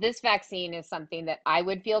 This vaccine is something that I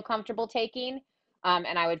would feel comfortable taking,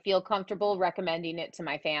 and I would feel comfortable recommending it to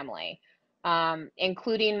my family,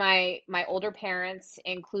 including my older parents,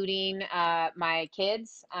 including my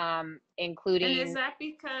kids, And is including. that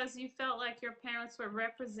because you felt like your parents were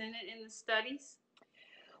represented in the studies?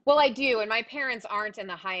 Well, I do, and my parents aren't in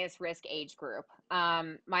the highest risk age group.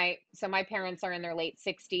 My parents are in their late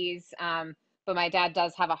 60s, but my dad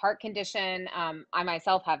does have a heart condition. I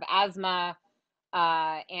myself have asthma,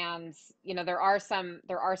 and there are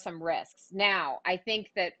some risks. Now, I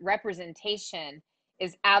think that representation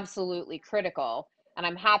is absolutely critical, and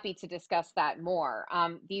I'm happy to discuss that more.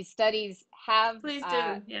 These studies have, Please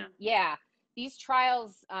do. Yeah. yeah, these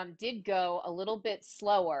trials did go a little bit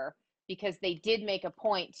slower because they did make a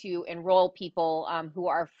point to enroll people who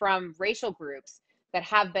are from racial groups that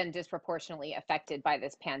have been disproportionately affected by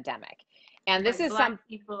this pandemic. And this Like is Black some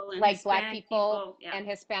people and like Black Hispanic people people. Yeah. and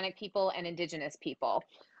Hispanic people and Indigenous people.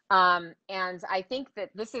 And I think that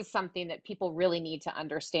this is something that people really need to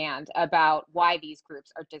understand about why these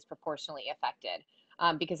groups are disproportionately affected,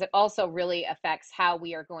 because it also really affects how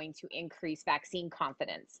we are going to increase vaccine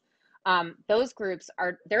confidence. Those groups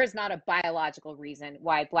there is not a biological reason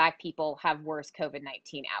why Black people have worse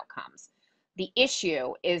COVID-19 outcomes. The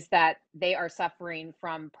issue is that they are suffering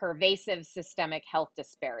from pervasive systemic health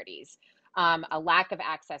disparities, a lack of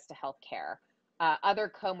access to health care,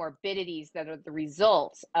 other comorbidities that are the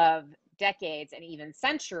result of decades and even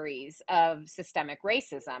centuries of systemic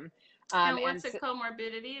racism. And what's a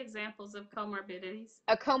comorbidity? Examples of comorbidities?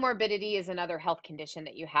 A comorbidity is another health condition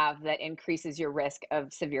that you have that increases your risk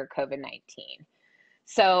of severe COVID-19.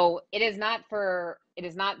 So it is not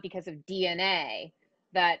because of DNA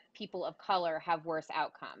that people of color have worse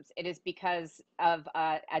outcomes. It is because of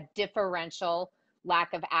a differential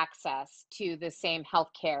lack of access to the same health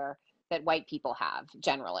care that white people have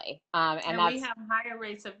generally. And And we that's have higher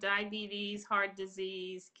rates of diabetes, heart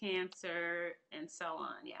disease, cancer, and so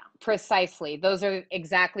on. Yeah. precisely, those are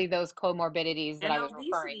exactly those comorbidities that And I was obesity.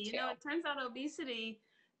 referring to. It turns out obesity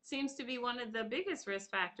seems to be one of the biggest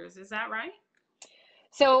risk factors. Is that right?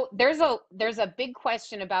 So there's a big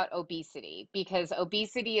question about obesity, because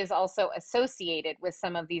obesity is also associated with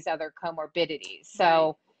some of these other comorbidities. Right.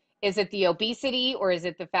 So is it the obesity, or is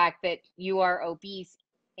it the fact that you are obese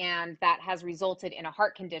and that has resulted in a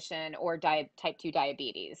heart condition or type 2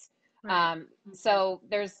 diabetes? Right. Okay. So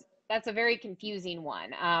that's a very confusing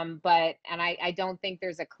one. I don't think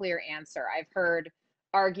there's a clear answer. I've heard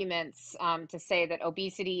arguments to say that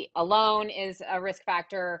obesity alone is a risk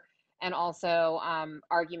factor, and also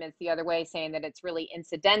arguments the other way saying that it's really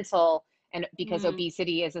incidental, and because Mm,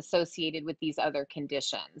 obesity is associated with these other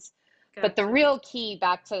conditions. But the gotcha. real key,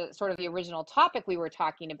 back to sort of the original topic we were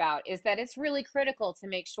talking about, is that it's really critical to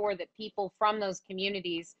make sure that people from those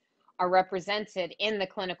communities are represented in the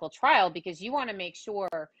clinical trial, because you want to make sure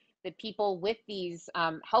that people with these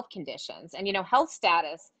health conditions, and health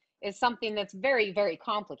status is something that's very, very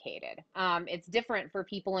complicated. It's different for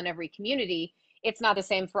people in every community. It's not the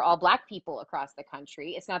same for all Black people across the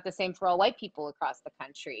country. It's not the same for all white people across the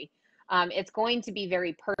country. It's going to be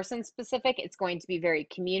very person specific. It's going to be very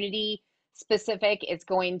community specific. It's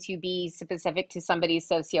going to be specific to somebody's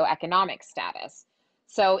socioeconomic status.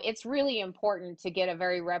 So it's really important to get a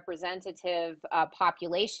very representative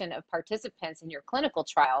population of participants in your clinical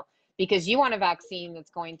trial, because you want a vaccine that's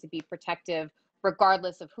going to be protective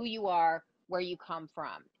regardless of who you are, where you come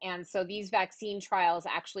from. And so these vaccine trials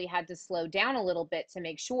actually had to slow down a little bit to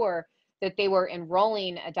make sure that they were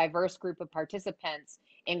enrolling a diverse group of participants,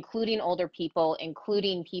 including older people,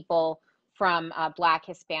 including people from Black,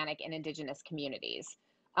 Hispanic, and Indigenous communities.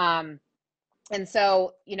 And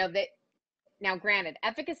so, now granted,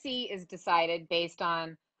 efficacy is decided based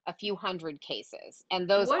on a few hundred cases. And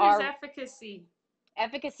those What is efficacy?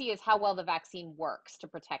 Efficacy is how well the vaccine works to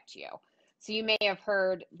protect you. So you may have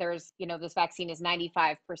heard there's, this vaccine is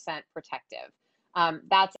 95% protective.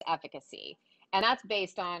 That's efficacy. And that's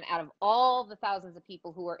based on, out of all the thousands of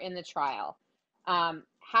people who were in the trial,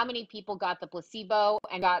 how many people got the placebo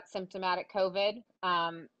and got symptomatic COVID?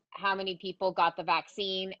 How many people got the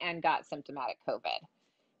vaccine and got symptomatic COVID?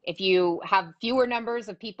 If you have fewer numbers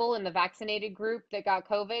of people in the vaccinated group that got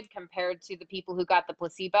COVID compared to the people who got the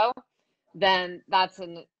placebo, then that's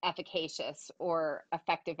an efficacious or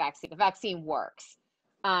effective vaccine. The vaccine works.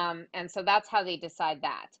 And so that's how they decide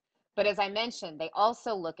that. But as I mentioned, they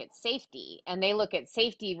also look at safety, and they look at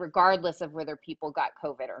safety regardless of whether people got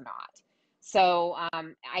COVID or not. So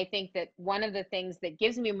I think that one of the things that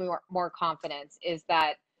gives me more confidence is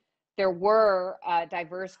that there were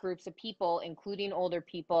diverse groups of people, including older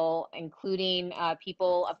people, including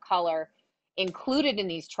people of color, included in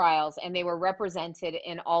these trials, and they were represented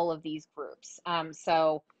in all of these groups.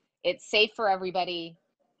 So it's safe for everybody,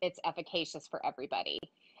 it's efficacious for everybody.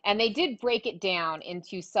 And they did break it down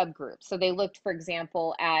into subgroups. So they looked, for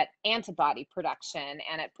example, at antibody production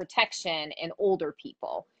and at protection in older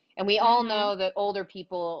people. And we all know that older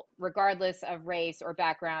people, regardless of race or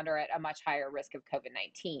background, are at a much higher risk of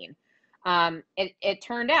COVID-19. It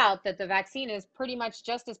turned out that the vaccine is pretty much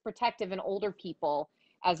just as protective in older people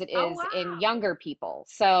as it is in younger people.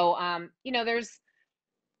 So, there's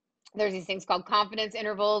these things called confidence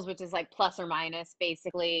intervals, which is like plus or minus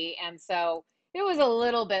basically. And so it was a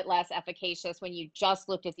little bit less efficacious when you just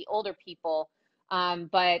looked at the older people,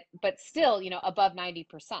 but still, above 90%.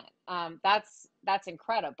 That's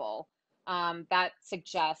incredible. That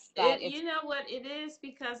suggests that you know what it is,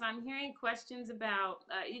 because I'm hearing questions about,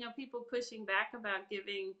 people pushing back about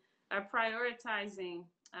giving, prioritizing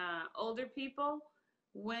older people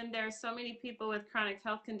when there's so many people with chronic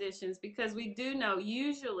health conditions, because we do know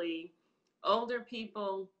usually older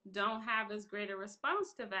people don't have as great a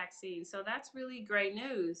response to vaccines. So that's really great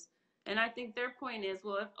news. And I think their point is,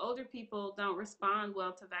 well, if older people don't respond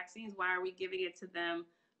well to vaccines, why are we giving it to them?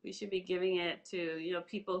 We should be giving it to,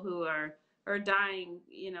 people who are dying,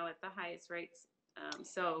 at the highest rates.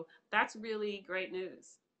 So that's really great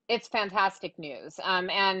news. It's fantastic news.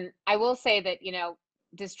 And I will say that,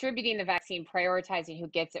 distributing the vaccine, prioritizing who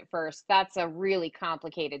gets it first, that's a really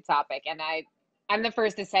complicated topic. And I'm the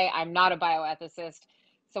first to say I'm not a bioethicist.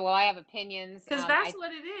 So while I have opinions, because that's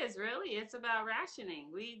what it is, really. It's about rationing.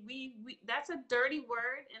 We that's a dirty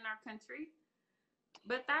word in our country,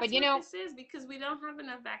 but that's what this is, because we don't have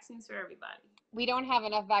enough vaccines for everybody. We don't have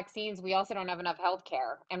enough vaccines. We also don't have enough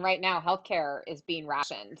healthcare. And right now, healthcare is being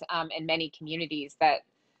rationed in many communities that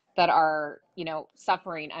are,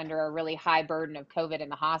 suffering under a really high burden of COVID in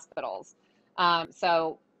the hospitals.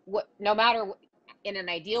 So no matter, in an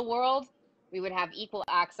ideal world, we would have equal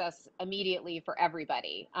access immediately for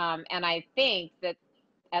everybody. And I think that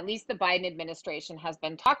at least the Biden administration has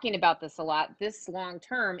been talking about this a lot. This long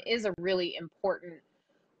term is a really important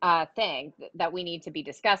thing that we need to be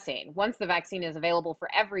discussing. Once the vaccine is available for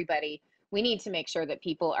everybody, we need to make sure that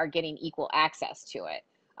people are getting equal access to it,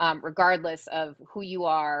 regardless of who you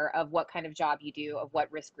are, of what kind of job you do, of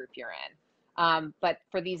what risk group you're in. But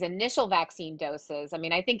for these initial vaccine doses,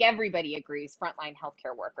 I think everybody agrees frontline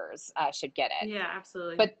healthcare workers should get it. Yeah,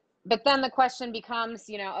 absolutely. But then the question becomes,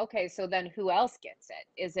 okay, so then who else gets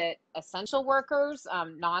it? Is it essential workers,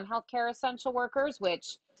 non-healthcare essential workers,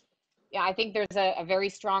 which I think there's a very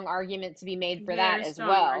strong argument to be made for that as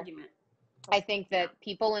well. Argument. I think that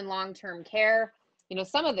people in long-term care,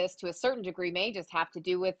 some of this to a certain degree may just have to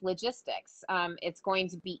do with logistics. It's going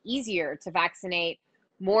to be easier to vaccinate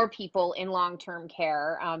more people in long-term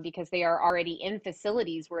care because they are already in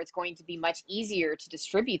facilities where it's going to be much easier to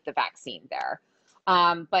distribute the vaccine there.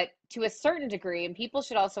 But to a certain degree, and people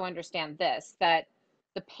should also understand this, that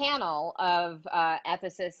the panel of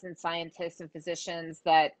ethicists and scientists and physicians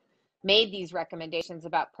that made these recommendations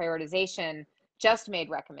about prioritization just made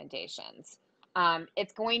recommendations.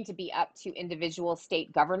 It's going to be up to individual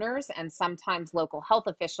state governors and sometimes local health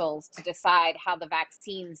officials to decide how the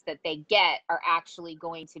vaccines that they get are actually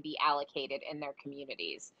going to be allocated in their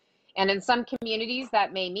communities. And in some communities,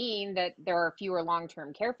 that may mean that there are fewer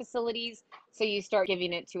long-term care facilities, so you start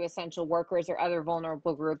giving it to essential workers or other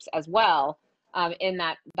vulnerable groups as well, in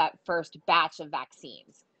that first batch of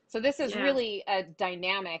vaccines. So this is Yeah. really a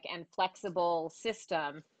dynamic and flexible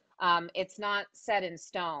system. It's not set in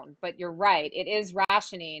stone, but you're right. It is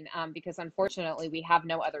rationing, because unfortunately we have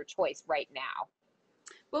no other choice right now.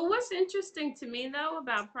 Well, what's interesting to me, though,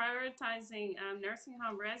 about prioritizing nursing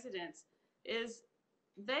home residents is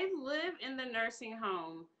they live in the nursing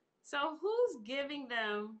home. So who's giving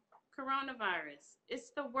them coronavirus? It's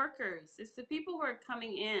the workers, it's the people who are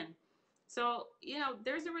coming in. So,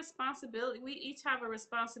 there's a responsibility. We each have a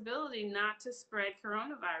responsibility not to spread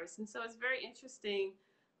coronavirus. And so it's very interesting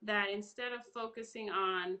that instead of focusing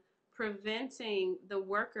on preventing the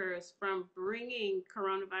workers from bringing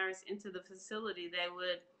coronavirus into the facility, they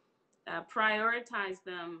would prioritize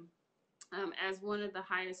them as one of the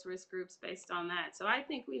highest risk groups based on that. So I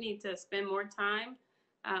think we need to spend more time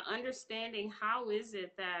understanding how is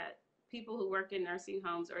it that people who work in nursing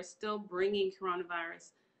homes are still bringing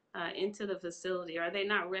coronavirus into the facility. Are they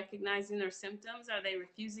not recognizing their symptoms? Are they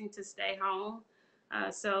refusing to stay home?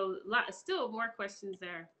 Still more questions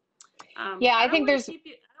there. Yeah, I I don't think want to there's, keep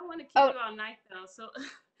you. I don't want to keep oh, you all night though. So,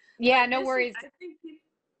 yeah, but no this is. worries. I think people.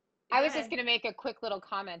 I Go was just ahead. going to make a quick little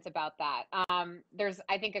comment about that. There's,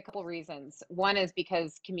 I think, a couple reasons. One is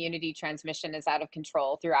because community transmission is out of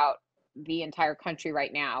control throughout the entire country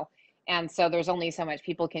right now. And so there's only so much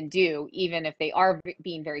people can do, even if they are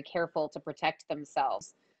being very careful to protect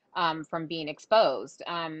themselves, from being exposed.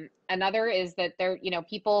 Another is that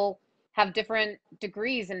people have different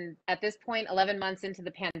degrees. And at this point, 11 months into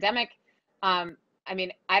the pandemic, um, I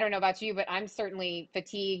mean, I don't know about you, but I'm certainly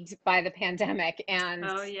fatigued by the pandemic, and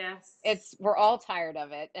Oh yes. we're all tired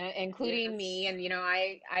of it, including me. Yes.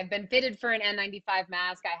 And I've been fitted for an N95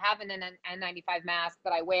 mask. I have an N95 mask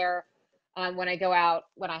that I wear when I go out,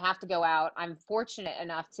 when I have to go out. I'm fortunate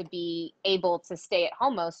enough to be able to stay at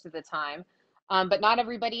home most of the time, but not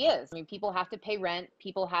everybody is. I mean, people have to pay rent,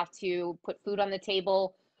 people have to put food on the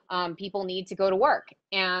table, people need to go to work,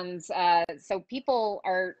 and so people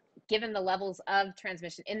are given the levels of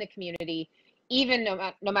transmission in the community. Even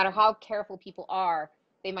no matter how careful people are,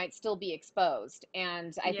 they might still be exposed.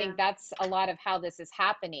 And I Yeah. think that's a lot of how this is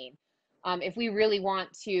happening. If we really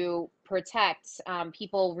want to protect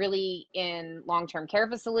people really in long-term care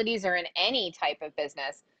facilities or in any type of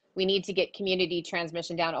business, we need to get community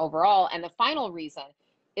transmission down overall. And the final reason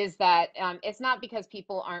is that it's not because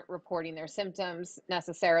people aren't reporting their symptoms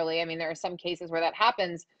necessarily. I mean, there are some cases where that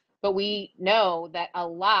happens, but we know that a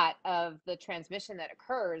lot of the transmission that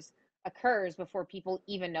occurs before people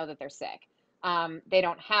even know that they're sick. They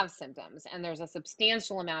don't have symptoms, and there's a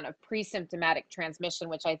substantial amount of pre-symptomatic transmission,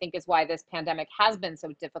 which I think is why this pandemic has been so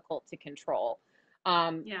difficult to control.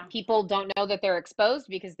 Yeah. People don't know that they're exposed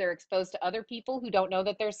because they're exposed to other people who don't know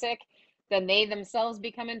that they're sick. Then they themselves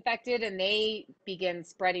become infected and they begin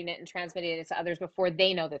spreading it and transmitting it to others before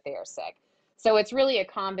they know that they are sick. So it's really a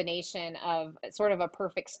combination of sort of a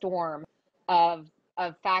perfect storm of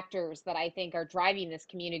factors that I think are driving this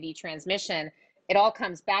community transmission. It all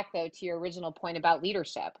comes back, though, to your original point about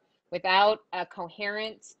leadership. Without a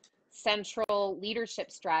coherent central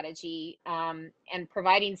leadership strategy, and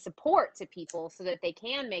providing support to people so that they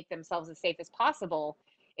can make themselves as safe as possible,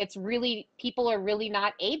 people are really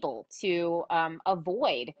not able to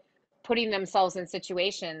avoid putting themselves in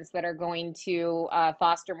situations that are going to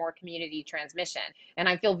foster more community transmission. And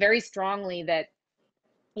I feel very strongly that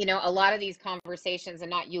a lot of these conversations, and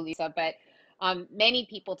not you, Lisa, but many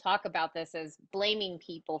people talk about this as blaming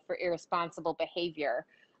people for irresponsible behavior.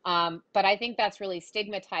 But I think that's really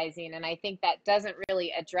stigmatizing. And I think that doesn't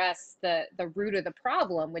really address the root of the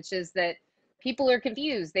problem, which is that people are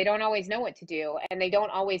confused. They don't always know what to do. And they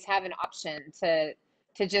don't always have an option to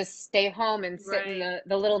just stay home and sit in Right.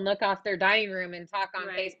 the little nook off their dining room and talk on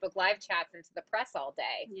Right. Facebook live chats into the press all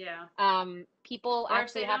day. Yeah. People Or if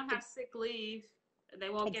actually they have don't to. have sick leave, they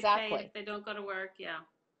won't get paid Exactly. if they don't go to work. Yeah.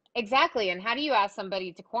 Exactly. And how do you ask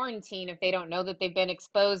somebody to quarantine if they don't know that they've been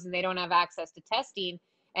exposed and they don't have access to testing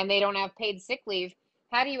and they don't have paid sick leave?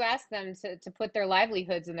 How do you ask them to put their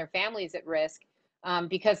livelihoods and their families at risk,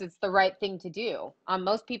 because it's the right thing to do?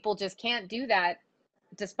 Most people just can't do that,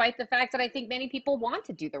 despite the fact that I think many people want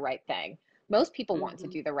to do the right thing. Most people want to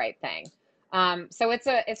Mm-hmm. do the right thing. So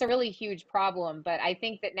it's a really huge problem. But I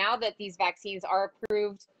think that now that these vaccines are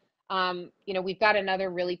approved, we've got another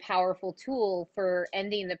really powerful tool for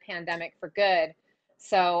ending the pandemic for good.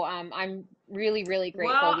 So I'm really, really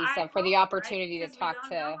grateful, Well, I Lisa, for the hope, right? opportunity to Because we talk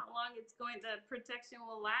don't know to. how long it's going, the protection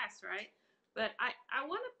will last, right? But I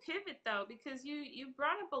want to pivot though, because you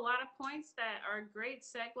brought up a lot of points that are a great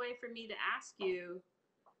segue for me to ask you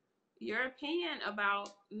your opinion about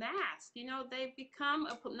masks. You know, they've become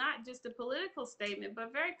not just a political statement,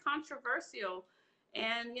 but very controversial.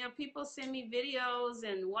 And, you know, people send me videos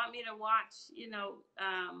and want me to watch,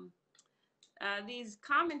 these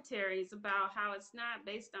commentaries about how it's not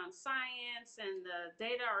based on science and the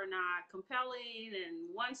data are not compelling. And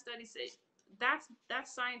one study says that's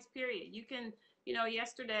science, period. You can,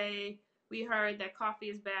 yesterday we heard that coffee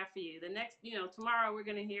is bad for you. The next, tomorrow we're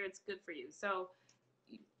going to hear it's good for you. So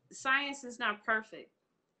science is not perfect,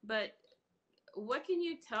 but what can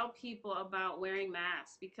you tell people about wearing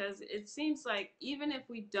masks? Because it seems like even if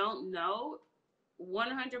we don't know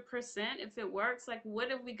 100% if it works, like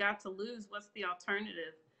what have we got to lose? What's the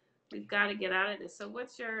alternative? We've got to get out of this. So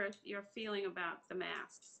what's your feeling about the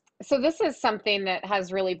masks? So this is something that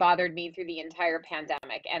has really bothered me through the entire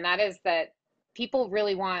pandemic, and that is that people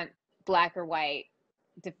really want black or white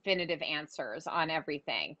definitive answers on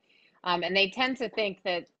everything. And they tend to think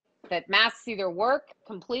that masks either work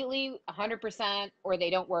completely 100% or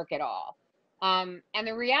they don't work at all. And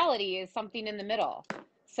the reality is something in the middle.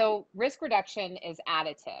 So risk reduction is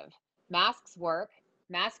additive. Masks work.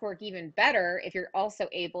 Masks work even better if you're also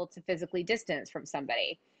able to physically distance from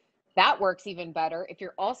somebody. That works even better if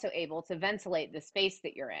you're also able to ventilate the space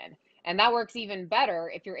that you're in. And that works even better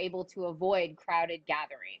if you're able to avoid crowded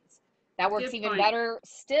gatherings. That works Good even point. better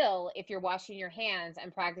still if you're washing your hands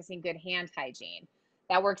and practicing good hand hygiene.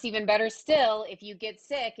 That works even better still if you get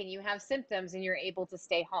sick and you have symptoms and you're able to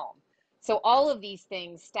stay home. So all of these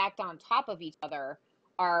things stacked on top of each other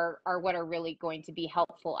are what are really going to be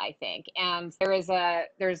helpful, I think. And there's a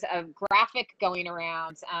graphic going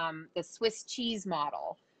around, the Swiss cheese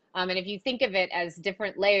model. And if you think of it as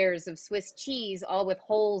different layers of Swiss cheese, all with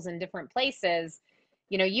holes in different places,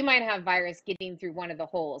 you might have virus getting through one of the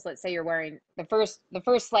holes. Let's say you're wearing the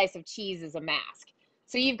first slice of cheese is a mask.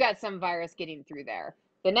 So you've got some virus getting through there.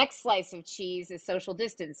 The next slice of cheese is social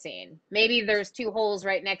distancing. Maybe there's two holes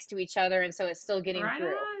right next to each other, and so it's still getting Right through.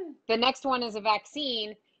 on. The next one is a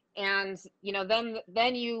vaccine, and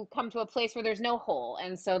then you come to a place where there's no hole,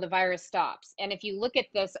 and so the virus stops. And if you look at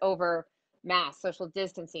this over mask, social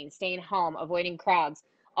distancing, staying home, avoiding crowds,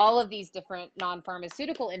 all of these different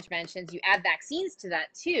non-pharmaceutical interventions, you add vaccines to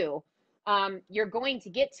that too, you're going to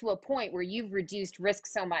get to a point where you've reduced risk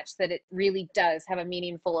so much that it really does have a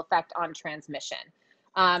meaningful effect on transmission.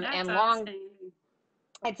 That's And outstanding.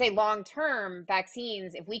 I'd say long term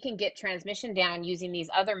vaccines, if we can get transmission down using these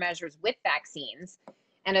other measures with vaccines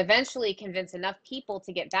and eventually convince enough people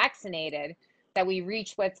to get vaccinated that we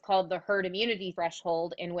reach what's called the herd immunity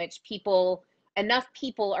threshold, in which enough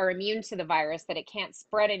people are immune to the virus that it can't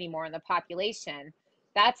spread anymore in the population,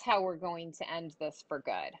 that's how we're going to end this for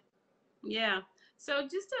good. Yeah. So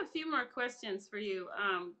just a few more questions for you.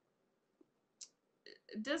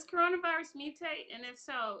 Does coronavirus mutate, and if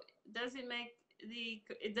so, does it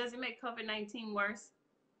make COVID-19 worse?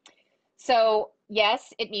 So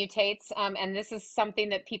yes, it mutates, and this is something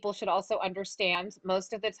that people should also understand.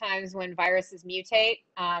 Most of the times when viruses mutate,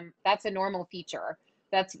 that's a normal feature.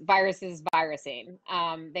 That's viruses virusing.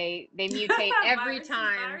 They mutate every Virus is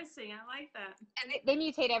time, virusing. I like that. and they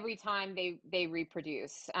mutate every time they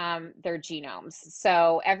reproduce their genomes.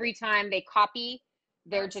 So every time they copy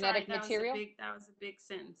their Sorry, genetic material, that was a big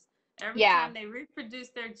sentence. Every yeah, time they reproduce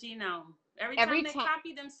their genome, every time every they time.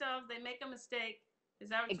 copy themselves, they make a mistake. Is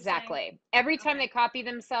that what you're saying? Exactly. Every time Okay. they copy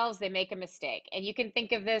themselves, they make a mistake. And you can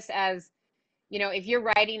think of this as, if you're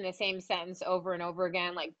writing the same sentence over and over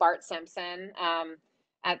again, like Bart Simpson,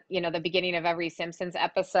 at the beginning of every Simpsons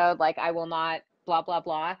episode, like I will not blah blah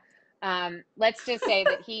blah. Let's just say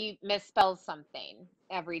that he misspells something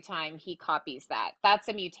every time he copies that. That's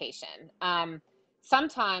a mutation.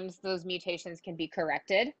 Sometimes those mutations can be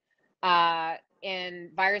corrected. In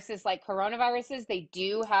viruses like coronaviruses, they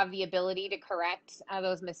do have the ability to correct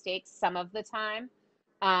those mistakes some of the time,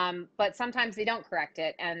 but sometimes they don't correct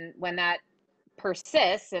it. And when that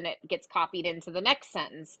persists and it gets copied into the next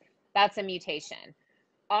sentence, that's a mutation.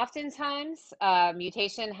 Oftentimes,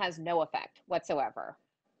 mutation has no effect whatsoever.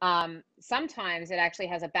 Sometimes it actually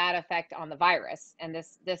has a bad effect on the virus, and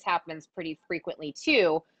this happens pretty frequently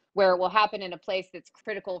too, where it will happen in a place that's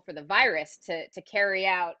critical for the virus to carry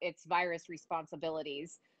out its virus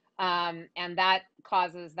responsibilities, and that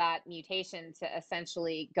causes that mutation to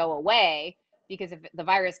essentially go away, because if the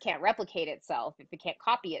virus can't replicate itself, if it can't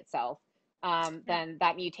copy itself, Yeah. then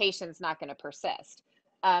that mutation is not going to persist.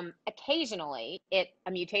 Occasionally,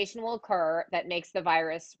 a mutation will occur that makes the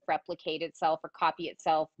virus replicate itself or copy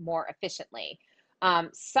itself more efficiently.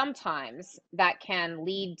 Sometimes that can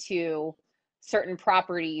lead to certain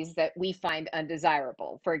properties that we find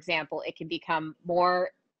undesirable. For example, it can become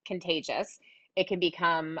more contagious. It can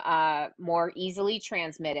become more easily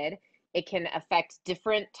transmitted. It can affect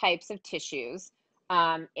different types of tissues.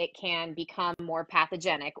 It can become more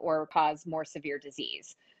pathogenic or cause more severe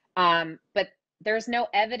disease. But there's no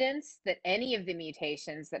evidence that any of the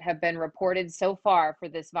mutations that have been reported so far for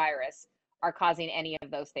this virus are causing any of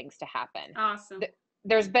those things to happen. Awesome.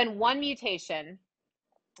 There's been one mutation.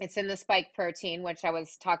 It's in the spike protein, which I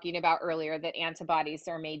was talking about earlier, that antibodies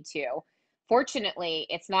are made to. Fortunately,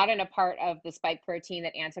 it's not in a part of the spike protein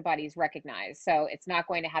that antibodies recognize, so it's not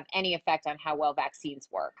going to have any effect on how well vaccines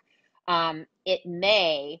work. It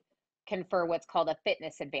may confer what's called a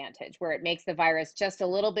fitness advantage, where it makes the virus just a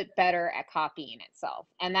little bit better at copying itself.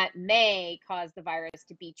 And that may cause the virus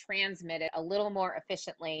to be transmitted a little more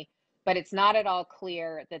efficiently, but it's not at all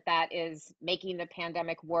clear that that is making the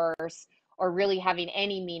pandemic worse or really having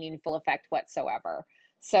any meaningful effect whatsoever.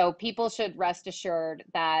 So people should rest assured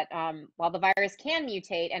that while the virus can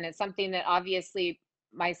mutate, and it's something that obviously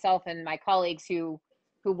myself and my colleagues who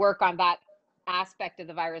work on that aspect of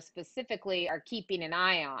the virus specifically are keeping an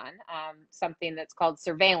eye on, something that's called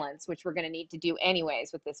surveillance, which we're going to need to do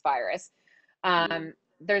anyways with this virus.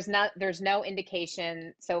 There's no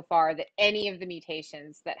indication so far that any of the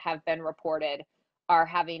mutations that have been reported are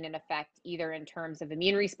having an effect either in terms of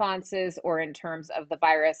immune responses or in terms of the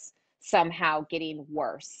virus somehow getting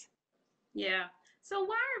worse. Yeah. So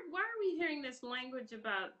why are we hearing this language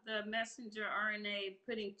about the messenger RNA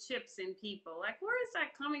putting chips in people? Like, where is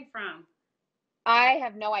that coming from? I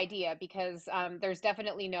have no idea because there's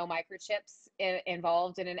definitely no microchips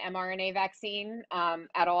involved in an mRNA vaccine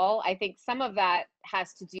at all. I think some of that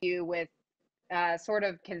has to do with sort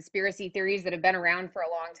of conspiracy theories that have been around for a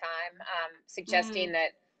long time, suggesting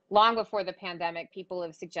that long before the pandemic, people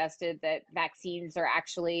have suggested that vaccines are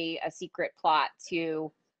actually a secret plot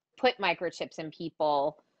to put microchips in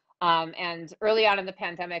people. And early on in the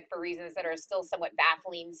pandemic, for reasons that are still somewhat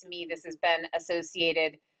baffling to me, this has been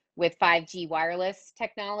associated with 5G wireless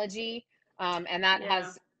technology. And that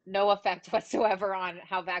has no effect whatsoever on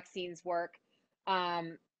how vaccines work.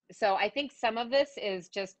 So I think some of this is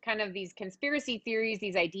just kind of these conspiracy theories,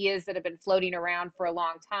 these ideas that have been floating around for a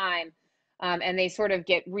long time, and they sort of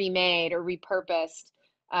get remade or repurposed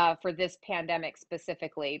for this pandemic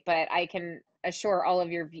specifically. But I can assure all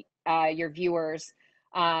of your viewers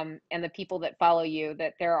and the people that follow you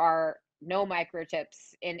that there are no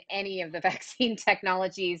microchips in any of the vaccine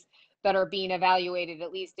technologies that are being evaluated,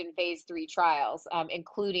 at least in phase 3 trials,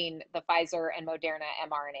 including the Pfizer and Moderna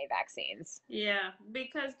mRNA vaccines. Yeah,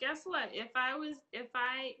 because guess what? If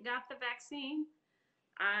I got the vaccine,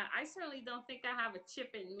 I certainly don't think I have a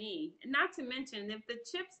chip in me. Not to mention, if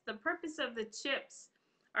the purpose of the chips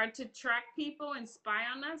are to track people and spy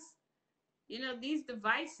on us, these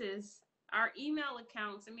devices, our email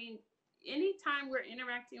accounts, I mean, anytime we're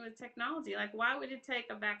interacting with technology, like why would it take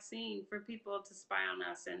a vaccine for people to spy on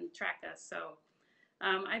us and track us? So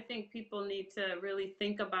I think people need to really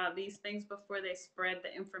think about these things before they spread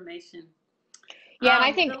the information. Yeah,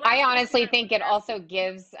 and I honestly think it also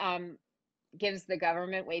gives the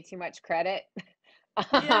government way too much credit.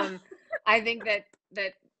 Yeah. I think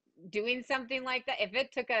that doing something like that, if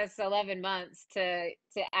it took us 11 months to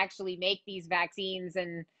actually make these vaccines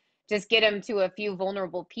and just get them to a few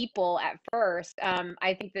vulnerable people at first,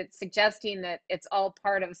 I think that suggesting that it's all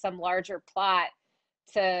part of some larger plot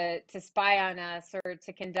to spy on us or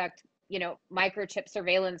to conduct, microchip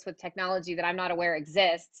surveillance with technology that I'm not aware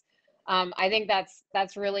exists, I think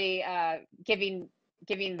that's really giving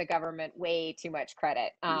the government way too much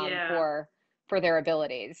credit for their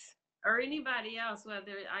abilities. Or anybody else,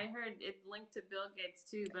 whether I heard it linked to Bill Gates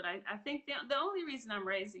too, but I think the only reason I'm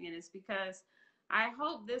raising it is because I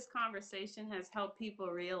hope this conversation has helped people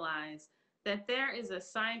realize that there is a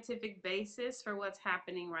scientific basis for what's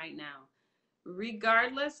happening right now.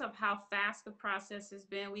 Regardless of how fast the process has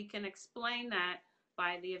been, we can explain that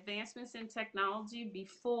by the advancements in technology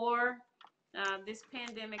before this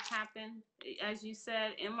pandemic happened. As you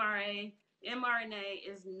said, mRNA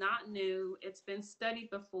is not new. It's been studied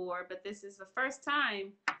before, but this is the first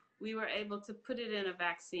time we were able to put it in a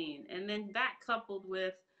vaccine. And then that coupled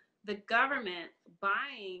with the government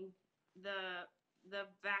buying the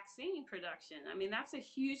vaccine production. I mean, that's a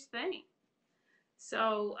huge thing.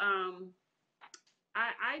 So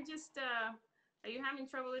I just are you having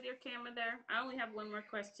trouble with your camera there? I only have one more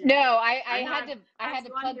question. No, I had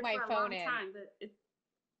to plug my phone in.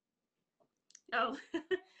 Oh,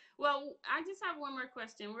 well, I just have one more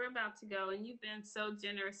question. We're about to go, and you've been so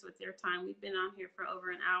generous with your time. We've been on here for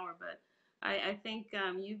over an hour, but I think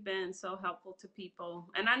you've been so helpful to people,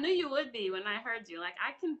 and I knew you would be when I heard you. Like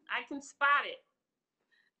I can spot it.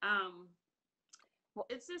 Um,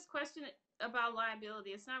 it's this question about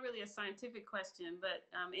liability. It's not really a scientific question, but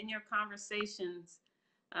in your conversations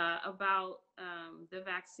about the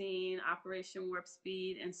vaccine, Operation Warp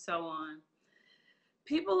Speed, and so on,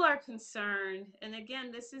 people are concerned, and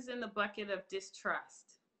again, this is in the bucket of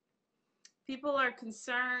distrust. People are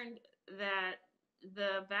concerned that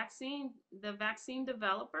the vaccine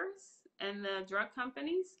developers and the drug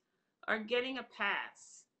companies are getting a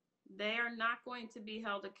pass. They are not going to be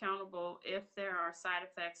held accountable if there are side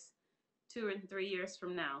effects 2 and 3 years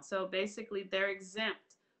from now. So basically, they're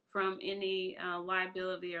exempt from any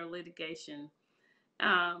liability or litigation.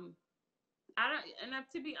 Um, I don't, and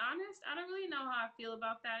to be honest, I don't really know how I feel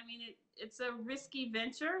about that. I mean, it's a risky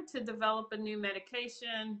venture to develop a new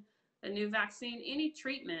medication, a new vaccine, any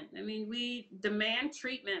treatment. I mean, we demand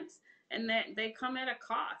treatments, and that they come at a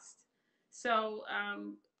cost. So,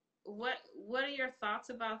 what are your thoughts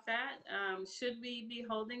about that? Should we be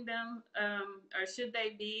holding them, or should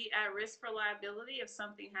they be at risk for liability if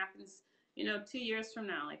something happens, 2 years from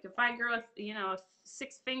now? Like if I grow a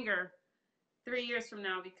six finger 3 years from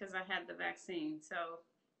now because I had the vaccine. So,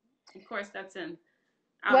 of course, that's an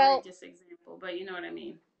Well, outrageous example, but you know what I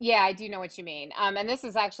mean. yeah, I do know what you mean. And this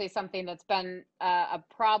is actually something that's been a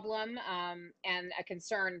problem and a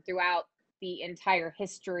concern throughout the entire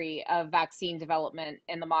history of vaccine development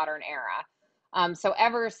in the modern era. So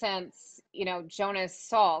ever since, Jonas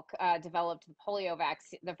Salk developed the polio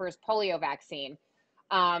vaccine, the first polio vaccine,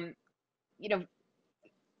 um, you know,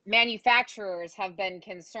 manufacturers have been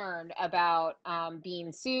concerned about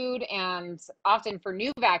being sued, and often for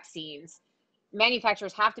new vaccines,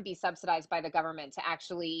 manufacturers have to be subsidized by the government to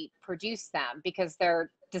actually produce them because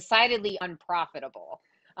they're decidedly unprofitable.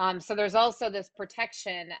 So there's also this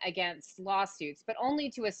protection against lawsuits, but only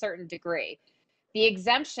to a certain degree. The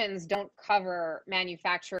exemptions don't cover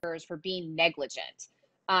manufacturers for being negligent.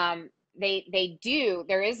 They do.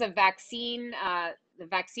 There is a vaccine, the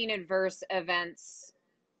vaccine adverse events.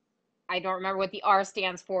 I don't remember what the R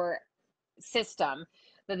stands for system,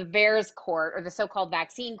 the VAERS court or the so-called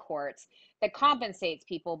vaccine courts that compensates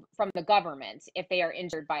people from the government if they are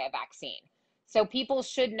injured by a vaccine. So people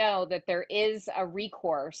should know that there is a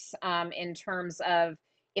recourse in terms of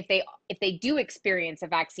if they do experience a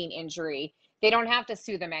vaccine injury, they don't have to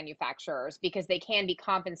sue the manufacturers because they can be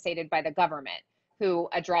compensated by the government who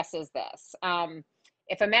addresses this.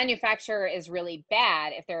 If a manufacturer is really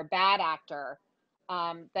bad, if they're a bad actor,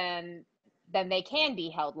 then they can be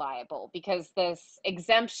held liable because this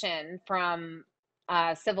exemption from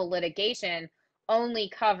civil litigation only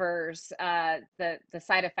covers the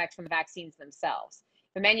side effects from the vaccines themselves.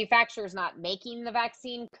 The manufacturer is not making the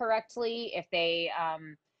vaccine correctly. If they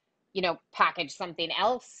package something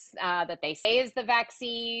else that they say is the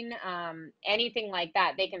vaccine, anything like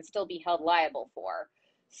that, they can still be held liable for.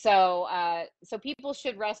 So people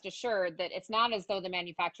should rest assured that it's not as though the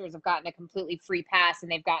manufacturers have gotten a completely free pass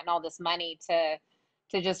and they've gotten all this money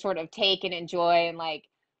to just sort of take and enjoy and like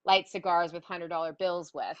light cigars with $100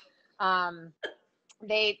 bills with.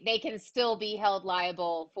 They can still be held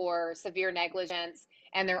liable for severe negligence,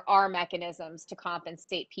 and there are mechanisms to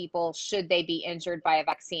compensate people should they be injured by a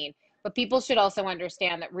vaccine. But people should also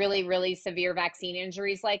understand that really, really severe vaccine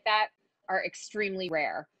injuries like that are extremely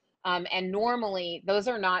rare. And normally those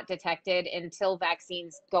are not detected until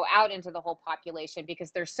vaccines go out into the whole population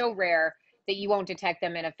because they're so rare that you won't detect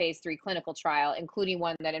them in a phase 3 clinical trial, including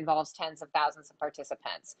one that involves tens of thousands of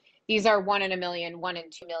participants. These are 1 in a million, 1 in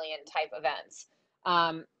 2 million type events.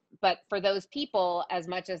 But for those people, as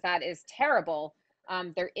much as that is terrible,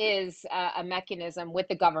 there is a mechanism with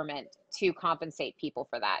the government to compensate people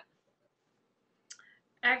for that.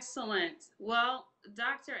 Excellent. Well,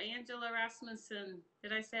 Dr. Angela Rasmussen,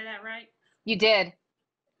 did I say that right? You did.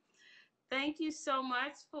 Thank you so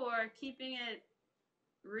much for keeping it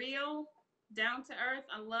real, down to earth.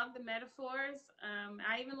 I love the metaphors.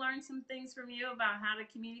 I even learned some things from you about how to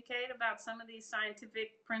communicate about some of these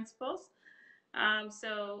scientific principles.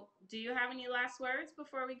 So, do you have any last words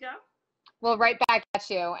before we go? Well, right back at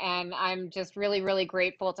you. And I'm just really, really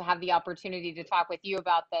grateful to have the opportunity to talk with you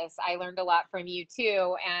about this. I learned a lot from you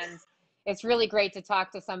too. And it's really great to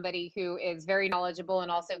talk to somebody who is very knowledgeable and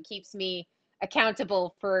also keeps me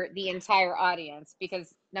accountable for the entire audience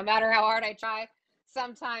because no matter how hard I try,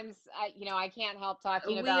 sometimes I can't help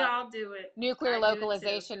talking We about all do it. nuclear I do it too.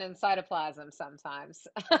 localization and cytoplasm sometimes.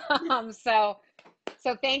 So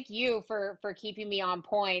So thank you for keeping me on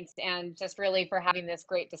point and just really for having this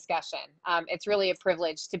great discussion. It's really a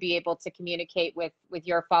privilege to be able to communicate with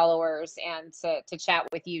your followers and to chat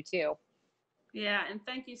with you too. Yeah, and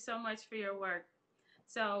thank you so much for your work.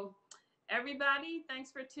 So, everybody, thanks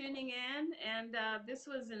for tuning in. And this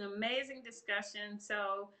was an amazing discussion.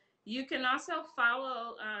 So, you can also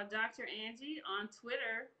follow Dr. Angie on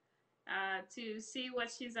Twitter to see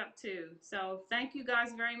what she's up to. So, thank you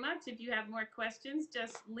guys very much. If you have more questions,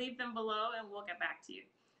 just leave them below and we'll get back to you.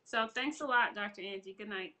 So, thanks a lot, Dr. Angie. Good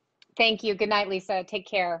night. Thank you. Good night, Lisa. Take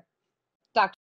care. Dr.